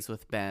stays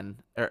with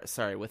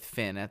with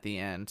Finn at the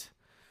end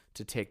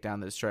to take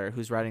down the destroyer,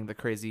 who's riding the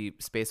crazy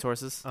space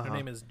horses. Her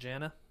name is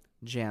Jannah.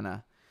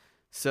 Jannah.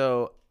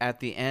 So at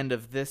the end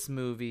of this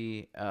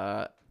movie,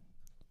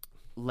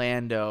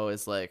 Lando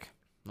is like,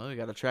 well, we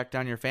got to track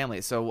down your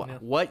family. So Yeah.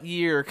 what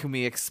year can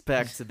we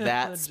expect that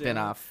Jannah.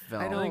 spin-off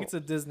film? I don't think it's a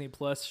Disney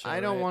Plus show. I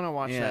don't right? want to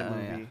watch Yeah, that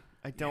movie. yeah.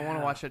 I don't want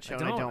to watch that show.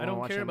 And I don't want to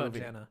watch care that about movie.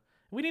 Jannah.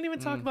 We didn't even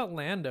talk about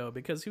Lando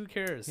because who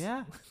cares?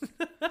 Yeah.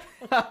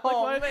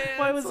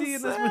 Why was he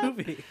in this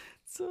movie?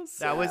 So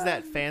sad. That was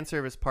that fan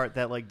service part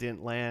that like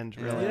didn't land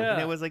really. Yeah.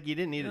 And it was like you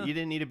didn't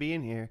need to be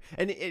in here.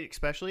 And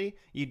especially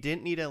you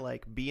didn't need to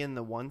like be in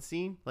the one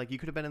scene. Like you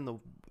could have been in the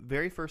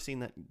very first scene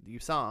that you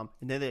saw him,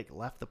 and then they like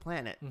left the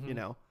planet, you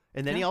know.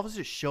 And then he all of a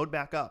sudden just showed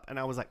back up, and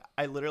I was like,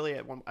 I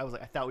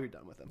thought we were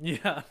done with him.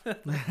 Yeah.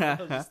 That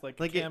was just like,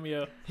 Like a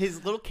cameo.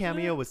 His little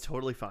cameo was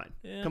totally fine,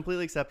 Yeah.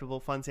 completely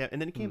acceptable, fun.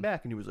 And then he came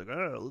back, and he was like,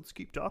 "Oh, let's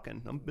keep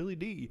talking. I'm Billy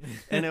D."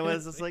 And it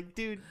was just like,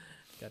 dude,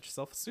 Got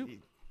yourself a soup.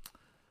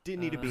 didn't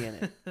need to be in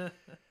it.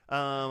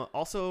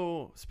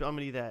 Also,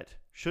 somebody that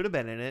should have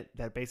been in it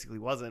that basically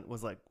wasn't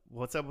was like,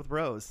 "What's up with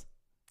Rose?"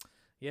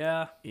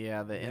 Yeah.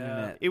 Yeah, the Yeah.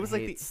 internet It was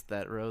like hates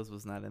that Rose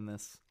was not in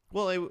this.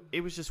 Well,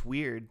 it was just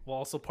weird. Well,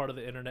 also part of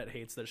the internet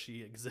hates that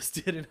she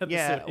existed in episode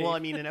Yeah, 8. well, I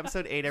mean, in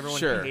episode 8, everyone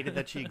Sure. hated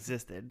that she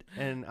existed,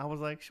 and I was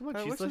like, "What?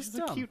 Which She's is a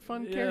dumb. cute,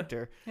 fun Yeah.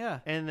 character." Yeah.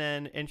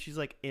 And she's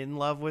like in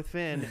love with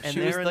Finn, and She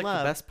they're was in like love.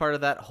 the best part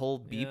of that whole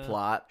B Yeah.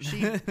 plot.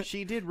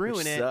 She did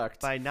ruin it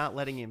sucked. by not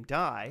letting him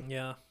die.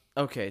 Yeah.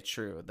 Okay,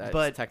 true. That's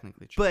But-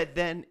 technically true. But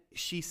then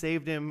she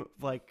saved him,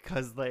 like,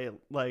 because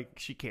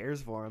she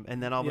cares for him,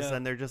 and then all of a Yeah.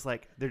 sudden they're just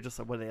like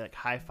what, they like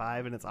high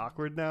five and it's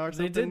awkward now or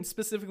They something. did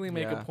specifically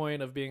make Yeah. a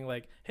point of being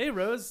like, "Hey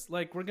Rose,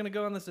 like we're gonna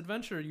go on this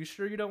adventure. You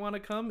sure you don't want to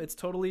come? It's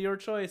totally your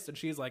choice." And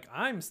she's like,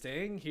 "I'm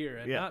staying here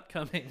and Yeah. not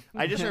coming."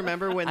 I just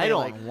remember when I they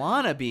don't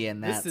want to be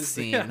in that this is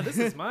scene. this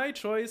is my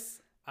choice.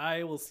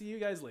 I will see you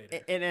guys later.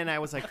 and I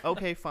was like,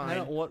 okay, I fine.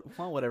 don't want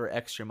whatever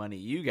extra money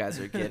you guys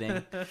are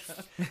getting.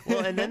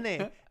 Well, and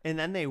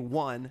then they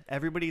won.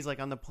 Everybody's like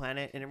on the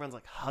planet, and everyone's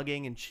like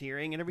hugging and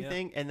cheering and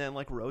everything. And then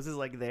like Rose is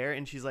like there,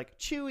 and she's like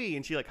Chewie,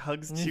 and she like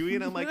hugs Chewie,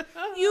 and I'm like,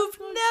 You've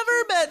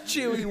never met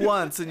Chewie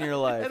once in your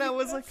life. and I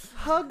was like,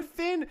 hug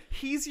Finn.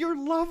 He's your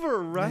lover,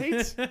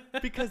 right?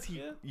 Because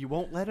you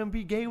won't let him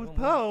be gay with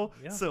Poe.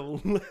 Yeah.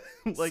 So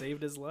like,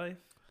 Saved his life.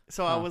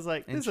 so I was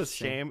like, this is a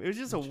Interesting. shame. It was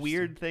just a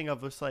weird thing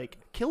of just like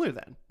kill her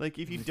then. Like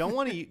if you don't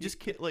want to, just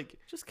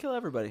Just kill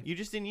everybody. you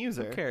just didn't use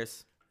her. Who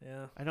cares?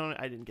 Yeah. I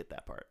didn't get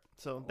that part.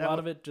 So A lot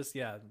of it just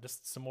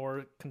some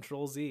more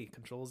Control Z.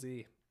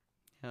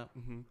 Yeah.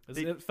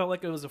 It felt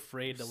like it was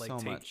afraid to like So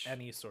take much.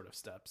 any sort of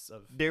steps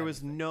of There was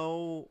anything.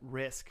 no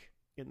risk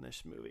in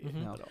this movie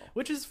Mhm. at all.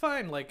 Which is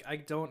fine. Like I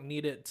don't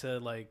need it to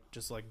like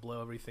just like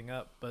blow everything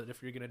up. But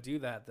if you're gonna do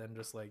that, then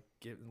just like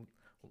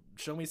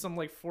show me some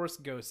like Force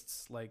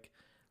ghosts. Like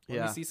let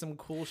Yeah. me see some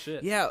cool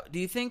shit. Yeah. Do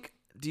you think?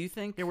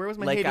 Yeah, where was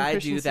my like Hayden I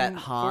do that Christensen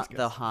Force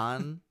the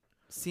Han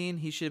scene?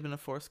 He should have been a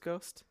Force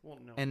ghost Well,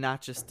 no. and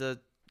not just a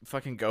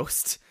fucking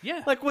ghost.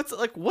 Yeah.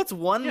 What's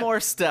one more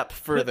step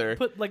further?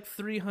 Put like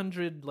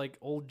 300 like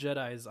old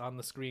Jedis on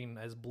the screen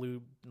as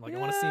blue. Like I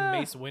want to see Yeah.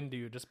 Mace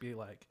Windu just be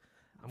like,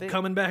 "I'm They-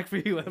 coming back for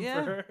you, yeah,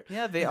 Emperor."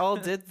 yeah. They all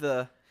did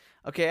the.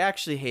 Okay, I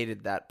actually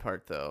hated that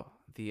part though.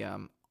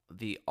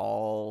 The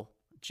all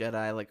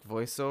Jedi like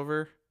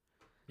voiceover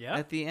Yeah.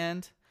 at the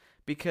end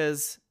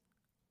because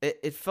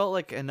it felt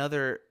like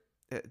another.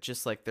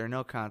 Just like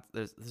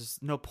there's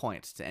no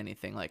point to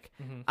anything. Like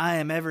Mhm. I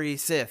am every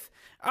Sith,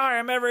 I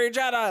am every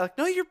Jedi. Like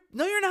no,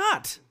 you're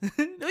not.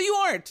 No, you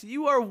aren't.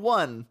 You are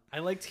one. I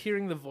liked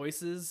hearing the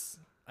voices.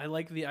 I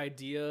like the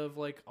idea of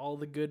like all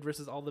the good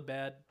versus all the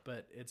bad,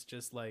 but it's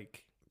just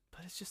like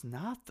But it's just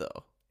not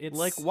though. it's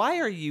Like why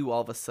are you all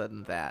of a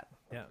sudden that?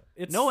 Yeah,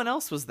 it's No one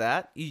else was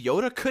that.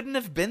 Yoda couldn't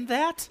have been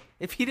that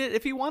if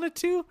he wanted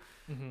to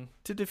Mhm.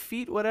 to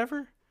defeat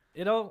whatever.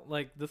 It all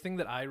like the thing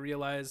that I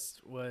realized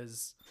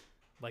was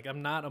like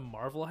I'm not a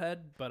Marvel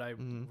head, but I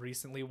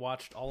recently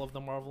watched all of the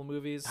Marvel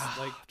movies.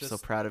 Like I'm just so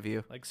proud of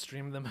you. like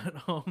stream them at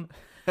home,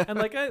 and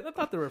like I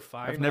thought they were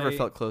fine. I've never I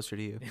felt closer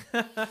to you.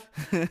 I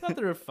thought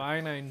they were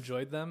fine. I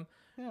enjoyed them,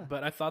 Yeah.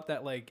 but I thought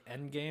that like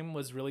Endgame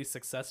was really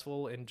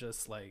successful in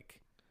just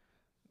like,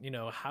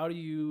 how do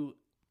you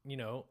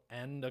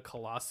end a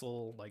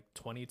colossal like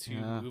 22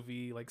 Yeah.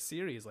 movie like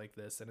series like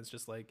this, and it's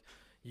just like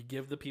you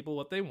give the people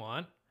what they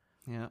want.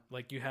 Yeah.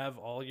 Like you have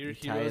all your You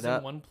tie heroes it in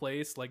up. one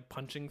place, like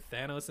punching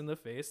Thanos in the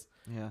face.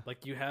 Yeah.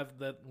 Like you have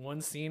that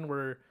one scene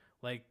where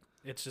like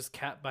it's just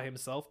Cap by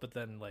himself, but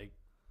then like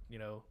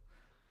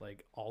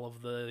like all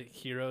of the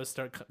heroes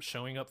start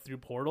showing up through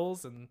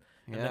portals, and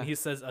Yeah. then he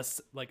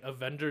says like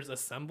Avengers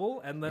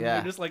assemble, and then Yeah.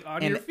 you're just like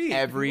on And your feet.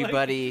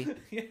 everybody Like,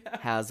 yeah.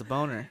 has a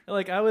boner.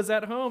 Like I was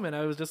at home and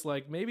I was just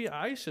like, maybe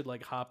I should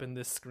like hop in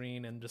this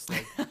screen and just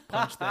like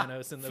punch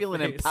Thanos in the Feeling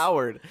face.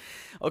 empowered.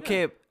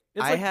 Okay, It's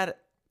I like- had.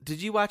 Did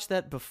you watch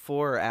that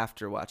before or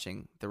after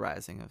watching The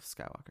Rising of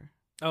Skywalker?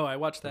 Oh, I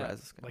watched that Rise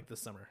of Skywalker. like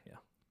this summer. Yeah.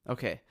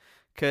 Okay,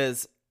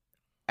 because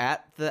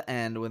at the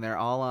end when they're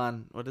all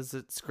on what is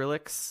it,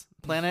 Skrillex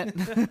planet?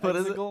 What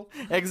is it? Exegol?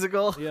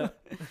 Exegol.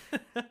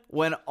 Yeah.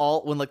 when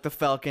like the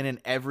Falcon and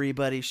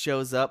everybody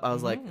shows up, I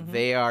was like,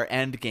 they are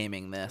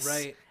endgaming this.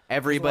 Right.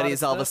 Everybody's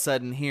There's a lot all of of a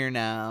sudden here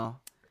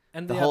now.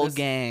 And The yeah, whole there's-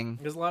 gang.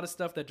 There's a lot of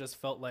stuff that just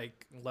felt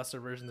like lesser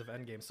versions of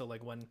Endgame. So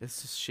like when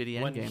It's just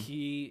shitty when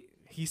endgame.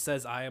 he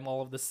says I am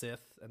all of the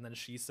Sith, and then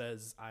she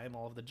says I am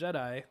all of the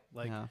Jedi.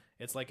 Like Yeah.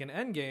 it's like an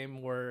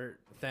Endgame where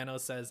Thanos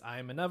says I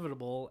am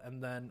inevitable,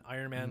 and then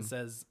Iron Man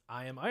says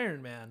I am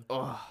Iron Man,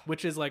 Ugh.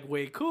 which is like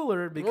way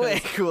cooler because Way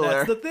cooler.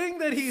 that's the thing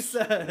that he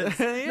says.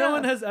 Yeah. No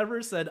one has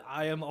ever said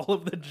I am all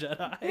of the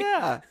Jedi.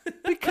 Yeah,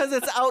 because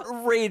it's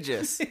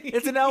outrageous.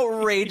 It's an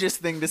outrageous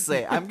thing to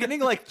say. I'm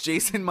getting like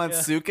Jason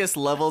Mantzoukas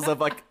levels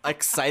of like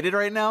excited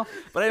right now,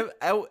 but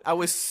I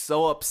was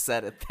so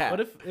upset at that.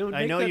 What if it would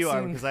make I know that you are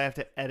scene- because I have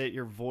to edit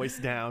your voice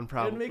down. It would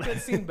Probably. make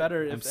that scene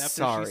better if I'm after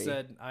sorry. she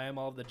said I am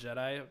all of the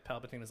Jedi,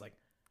 Palpatine was like,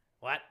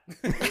 what?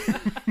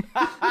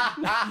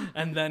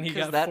 And then he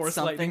Because got that's Force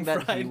something lightning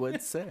that fried. he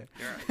would say.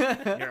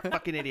 You're a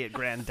fucking idiot,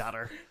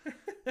 granddaughter.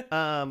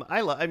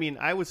 I mean,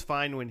 I was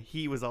fine when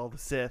he was all the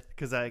Sith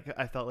because I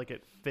felt like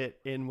it fit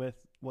in with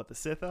what the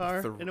Sith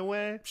are The- in a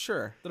way.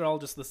 Sure, They're all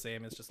just the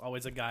same. It's just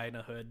always a guy in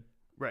a hood.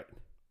 Right.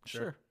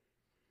 sure.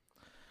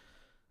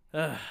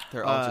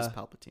 They're all just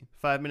Palpatine.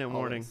 5-minute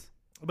warning. Always.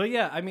 But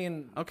yeah, I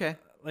mean, Okay.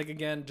 like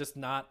again, just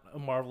not a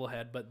Marvel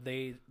head, but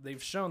they've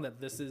shown that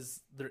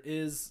there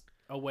is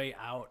a way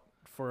out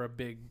for a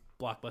big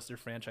blockbuster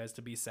franchise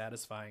to be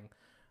satisfying.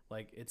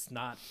 Like it's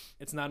not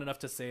enough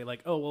to say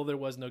like, oh well, there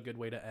was no good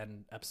way to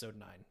end episode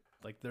 9.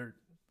 Like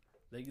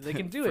they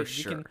can do For it.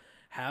 sure. You can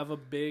have a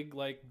big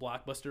like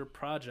blockbuster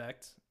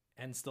project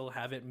and still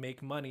have it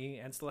make money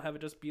and still have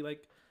it just be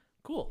like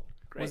cool,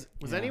 great.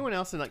 Was Yeah. anyone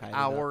else in like Tied it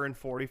hour and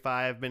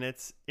 45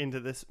 minutes into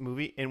this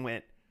movie and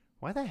went,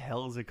 why the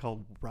hell is it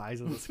called Rise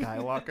of the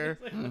Skywalker?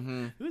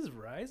 Mm-hmm. Who's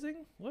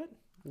rising? What?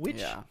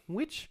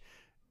 Which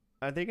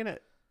are they gonna?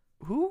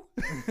 Who?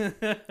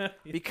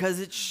 Because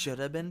it should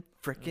have been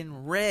frickin'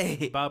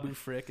 Rey. Babu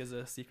Frick is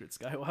a secret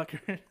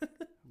Skywalker.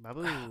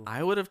 Babu.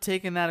 I would have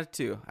taken that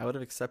too. I would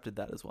have accepted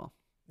that as well.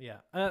 Yeah.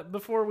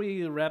 Before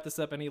we wrap this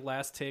up, any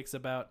last takes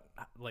about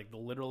like the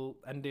literal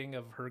ending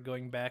of her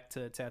going back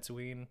to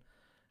Tatooine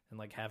and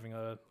like having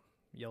a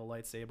yellow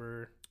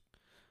lightsaber?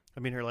 I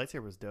mean, her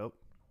lightsaber was dope.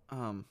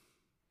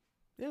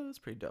 Yeah, it was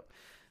pretty dope.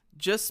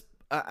 Just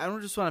I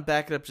don't just want to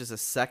back it up just a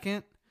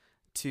second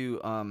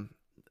to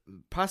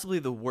possibly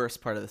the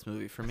worst part of this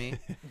movie for me,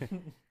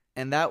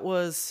 and that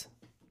was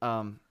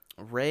the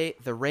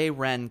Rey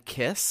Ren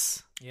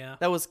kiss. Yeah.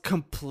 That was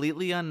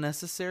completely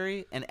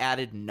unnecessary and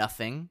added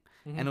nothing,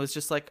 Mhm. and it was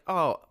just like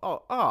oh.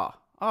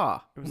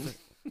 It was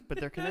but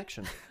their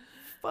connection.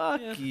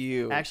 Fuck Yeah.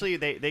 you. Actually,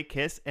 they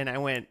kissed, and I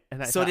went,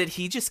 and I So thought, did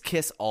he just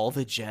kiss all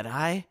the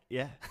Jedi?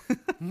 yeah.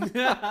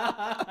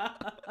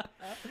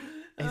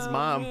 His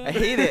mom. I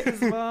hate it.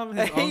 His mom,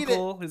 I his hate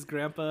uncle, his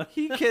grandpa.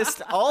 He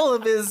kissed all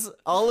of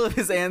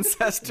his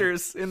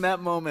ancestors in that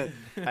moment.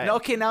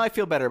 Okay, now I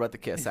feel better about the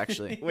kiss.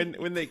 Actually,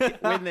 when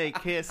they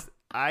kissed,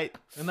 And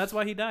that's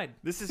why he died.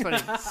 This is funny.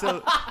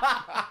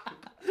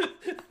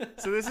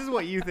 So this is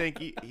what you think.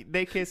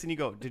 They kiss and you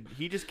go, did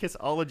he just kiss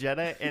all the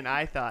Jedi? And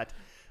I thought,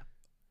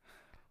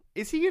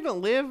 is he going to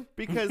live?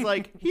 Because,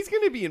 like, he's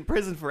going to be in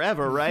prison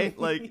forever, right?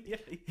 Like, Yeah,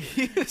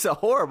 he's a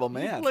horrible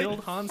man. like, killed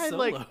Han and,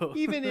 like, Solo.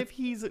 even if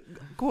he's,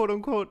 quote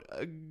unquote,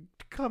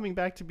 coming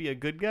back to be a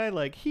good guy,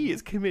 like, he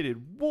has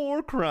committed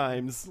war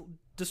crimes.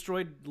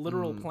 destroyed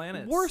literal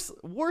planets.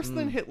 Worse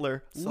than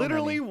Hitler. So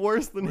Literally many.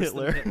 worse than Worse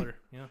Hitler. than Hitler.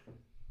 Yeah.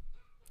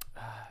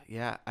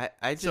 Yeah,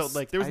 I just So,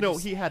 like, there was I no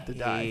just he had to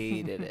die.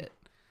 Hated it.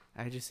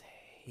 I just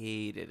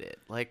hated it.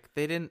 Like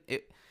they didn't.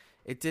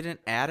 It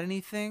didn't add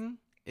anything.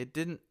 It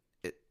didn't.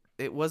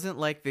 It wasn't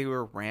like they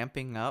were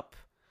ramping up.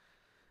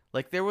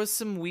 Like there was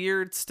some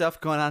weird stuff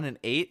going on in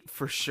 8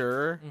 for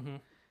sure. Mm-hmm.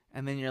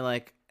 And then you're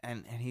like,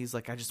 and he's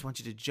like, I just want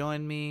you to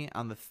join me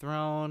on the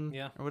throne,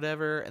 Yeah. or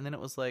whatever. And then it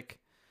was like,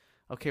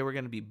 okay, we're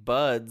gonna be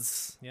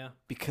buds Yeah.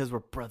 because we're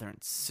brother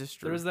and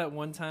sister. There was that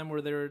one time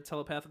where they were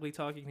telepathically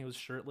talking. And he was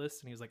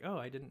shirtless, and he was like, "Oh,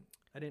 I didn't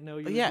know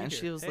you." But would yeah, be and here.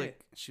 she was like,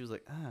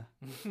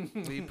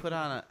 will you put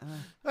on a?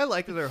 I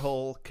liked their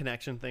whole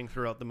connection thing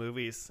throughout the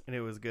movies, and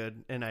it was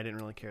good. And I didn't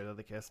really care that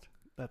they kissed.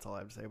 That's all I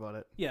have to say about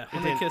it. Yeah, It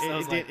when they didn't, kissed, it, I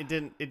was it like,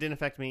 didn't, it didn't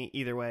affect me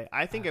either way.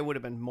 I think it would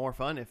have been more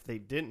fun if they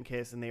didn't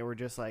kiss and they were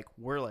just like,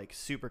 we're like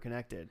super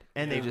connected,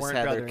 and They they just weren't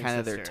had brother their and kind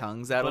of sister. their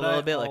tongues out but a little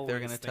I bit, like they're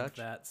always gonna think touch.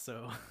 that.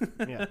 So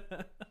Yeah.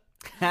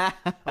 I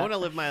want to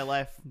live my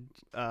life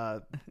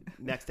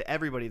next to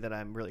everybody that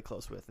I'm really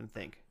close with and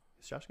think,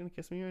 is Josh gonna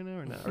kiss me right now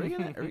or not? Are we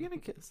gonna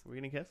kiss? Are we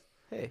gonna kiss?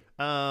 Hey, you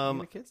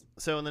gonna kiss?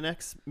 So in the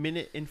next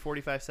minute and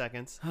 45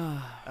 seconds,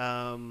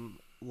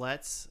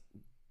 let's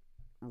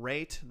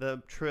rate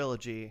the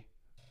trilogy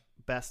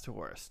best to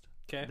worst.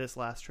 okay, This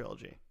last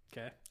trilogy.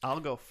 okay, I'll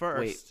go first.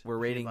 Wait, we're if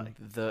you'd rating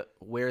like.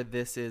 where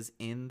this is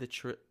in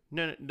the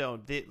No.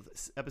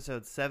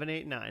 Episodes 7,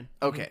 8, 9.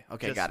 Okay,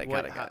 Just got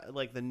it.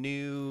 like the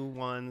new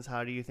ones.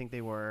 How do you think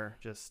they were?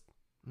 Just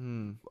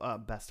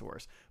best to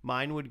worst.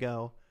 Mine would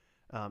go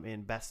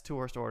in best to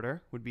worst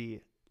order. Would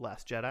be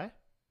Last Jedi.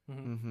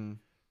 mm-hmm.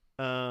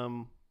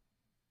 Mm-hmm.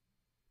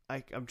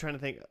 I'm trying to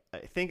think.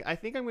 I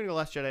think I'm going to go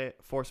Last Jedi,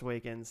 Force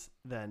Awakens,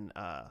 then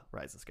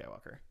Rise of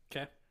Skywalker.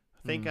 Okay.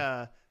 I think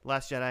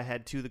Last Jedi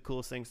had two of the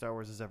coolest things Star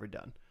Wars has ever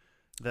done: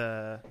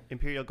 the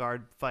Imperial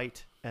Guard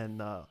fight and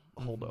the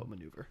Holdo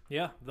maneuver.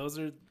 Yeah, those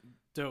are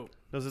dope.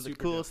 Those are the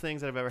Super coolest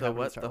things that I've ever The had in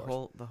what? Star The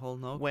Wars. whole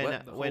no. When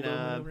what? The Holdo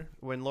maneuver?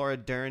 when Laura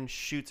Dern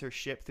shoots her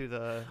ship through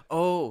the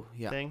Oh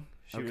yeah. thing,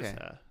 she was, Okay.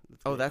 that's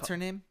Oh, what that's they her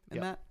name in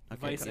Yeah. that.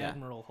 Okay, Vice yeah.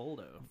 Admiral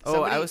Holdo. Oh,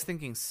 Somebody- I was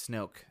thinking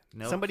Snoke.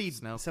 No,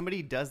 Snoke.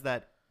 Somebody does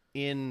that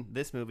in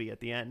this movie at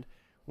the end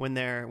when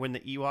the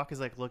Ewok is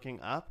like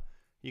looking up.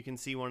 You can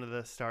see one of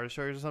the Star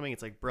Destroyers or something.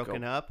 It's like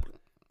broken up.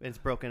 It's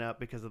broken up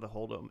because of the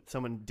Holdo.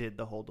 Someone did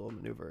the Holdo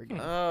maneuver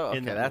again. Oh, okay,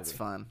 in that that's movie.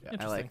 fun. Yeah. I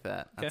Interesting. like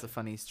that. That's Okay. a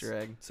fun Easter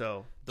egg.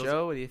 So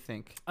Joe, what do you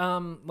think?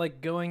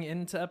 Like going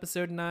into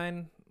episode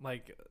 9,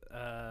 like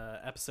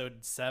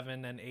episode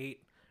 7 and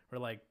 8 were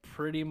like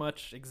pretty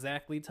much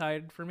exactly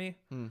tied for me.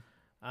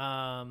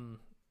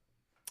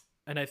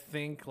 And I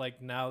think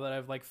like now that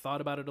I've like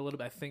thought about it a little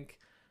bit, I think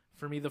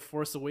for me The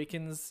Force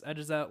Awakens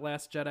edges out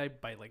Last Jedi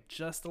by like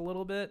just a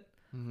little bit.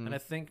 And I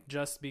think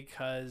just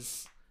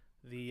because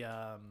the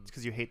it's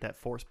because you hate that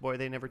Force boy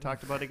they never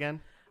talked about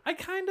again. I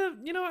kind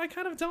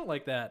of don't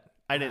like that.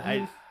 I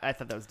didn't. I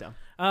thought that was dumb.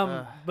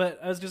 But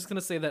I was just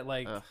gonna say that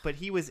like, But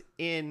he was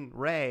in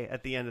Rey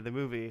at the end of the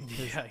movie,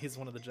 yeah, he's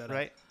one of the Jedi,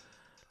 right?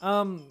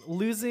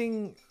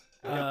 Losing.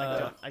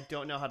 I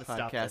don't know how to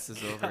stop Podcast this.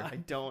 is over. I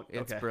don't.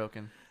 It's okay.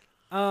 broken.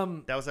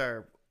 That was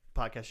our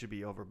podcast. Should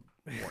be over.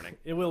 Warning.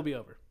 It will be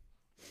over.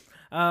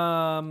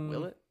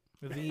 Will it?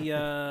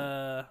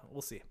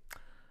 We'll see.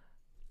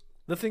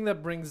 The thing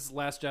that brings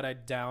Last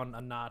Jedi down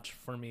a notch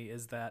for me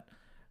is that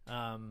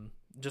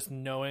just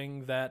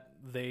knowing that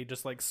they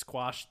just like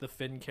squashed the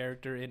Finn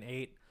character in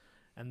 8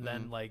 and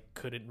then like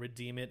couldn't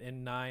redeem it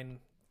in 9.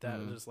 That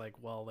was just like,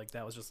 well, like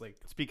that was just like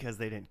It's because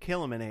they didn't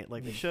kill him in 8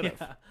 like they should have.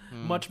 yeah,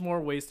 much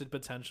more wasted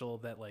potential.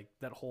 That like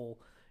that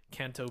whole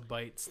Canto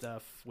Bite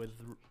stuff with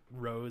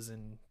Rose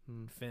and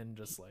Finn,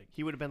 just like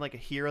He would have been like a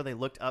hero they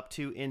looked up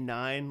to in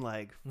 9.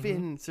 Like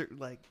Finn,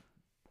 like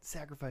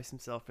sacrificed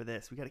himself for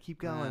this. We got to keep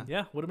going.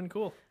 yeah, would have been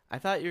cool. I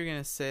thought you were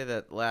gonna say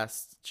that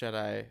Last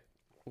Jedi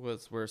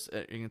was worse.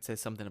 You're gonna say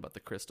something about the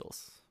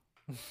crystals.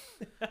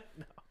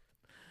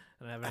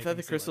 I thought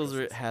the crystals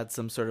had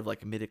some sort of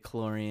like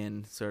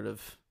midichlorian sort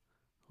of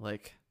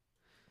like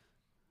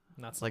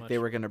not so like much. they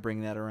were gonna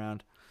bring that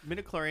around.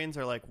 Midichlorians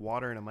are like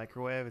water in a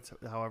microwave. It's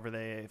however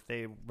if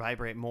they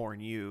vibrate more in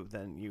you,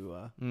 then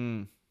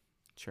you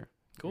Sure.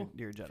 Cool.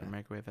 You're a Jedi. Your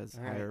microwave has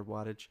All right. higher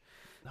wattage.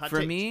 Hot For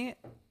takes. me,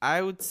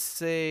 I would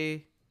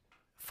say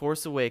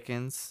Force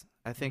Awakens,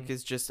 I think,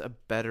 is just a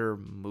better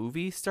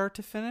movie start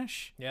to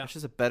finish. Yeah. It's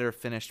just a better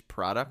finished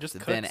product Just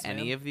than cooks,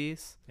 any man. of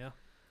these. Yeah.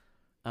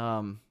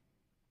 And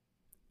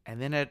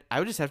then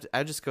I'd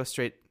just go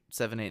straight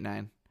 7, 8,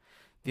 9.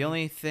 The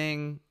only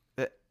thing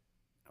that,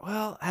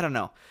 well, I don't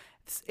know.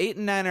 8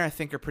 and 9 I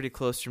think are pretty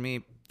close for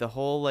me. The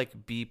whole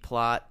like B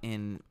plot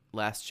in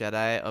Last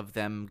Jedi of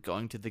them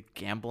going to the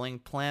gambling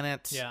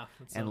planet, Yeah,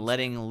 and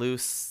letting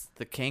loose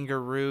the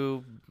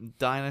kangaroo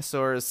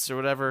dinosaurs or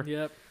whatever.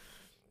 Yep.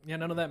 Yeah,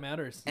 none of that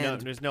matters. No,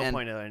 there's no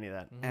point of any of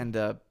that.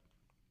 And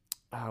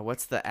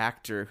what's the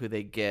actor who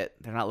they get?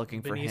 They're not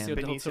looking for him. Benicio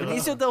del Toro.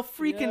 Benicio del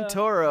freaking Yeah.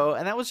 Toro,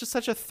 and that was just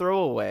such a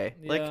throwaway.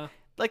 Yeah.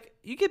 Like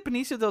you get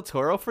Benicio del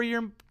Toro for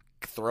your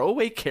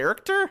throwaway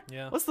character?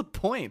 Yeah. What's the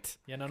point?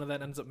 Yeah, none of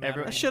that ends up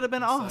mattering. That should have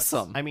been It sucks.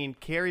 awesome. I mean,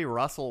 Carrie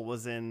Russell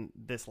was in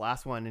this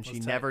last one, and she Was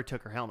tight. never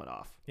took her helmet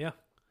off. Yeah.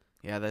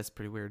 Yeah, that's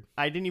pretty weird.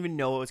 I didn't even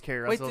know it was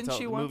Carrie Wait, Russell didn't until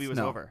she the once? movie was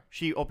No. over.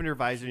 She opened her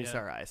visor and you Yeah. saw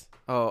her eyes.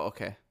 Oh,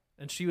 okay.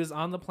 And she was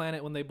on the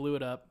planet when they blew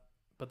it up,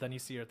 but then you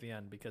see her at the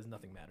end because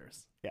nothing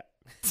matters. Yeah.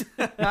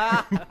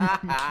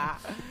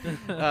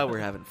 We're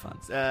having fun.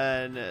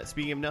 And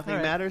speaking of Nothing All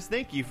right. Matters,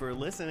 thank you for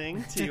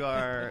listening to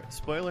our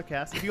spoiler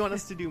cast. If you want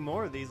us to do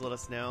more of these, let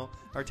us know.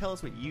 Or tell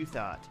us what you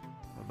thought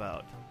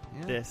about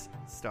Yeah. this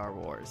Star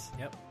Wars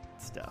Yep.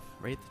 stuff.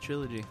 Rate the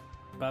trilogy.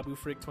 Babu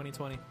Freak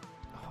 2020.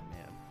 Oh,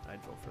 man.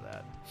 I'd vote for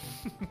that.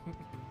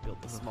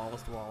 Build the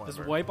smallest wall Just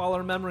ever. wipe all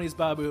our memories,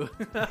 Babu.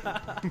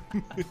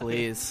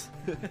 Please.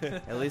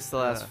 At least the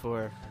last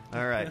 4.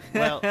 All right.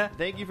 Well,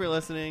 thank you for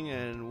listening,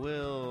 and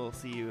we'll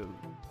see you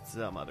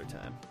some other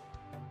time.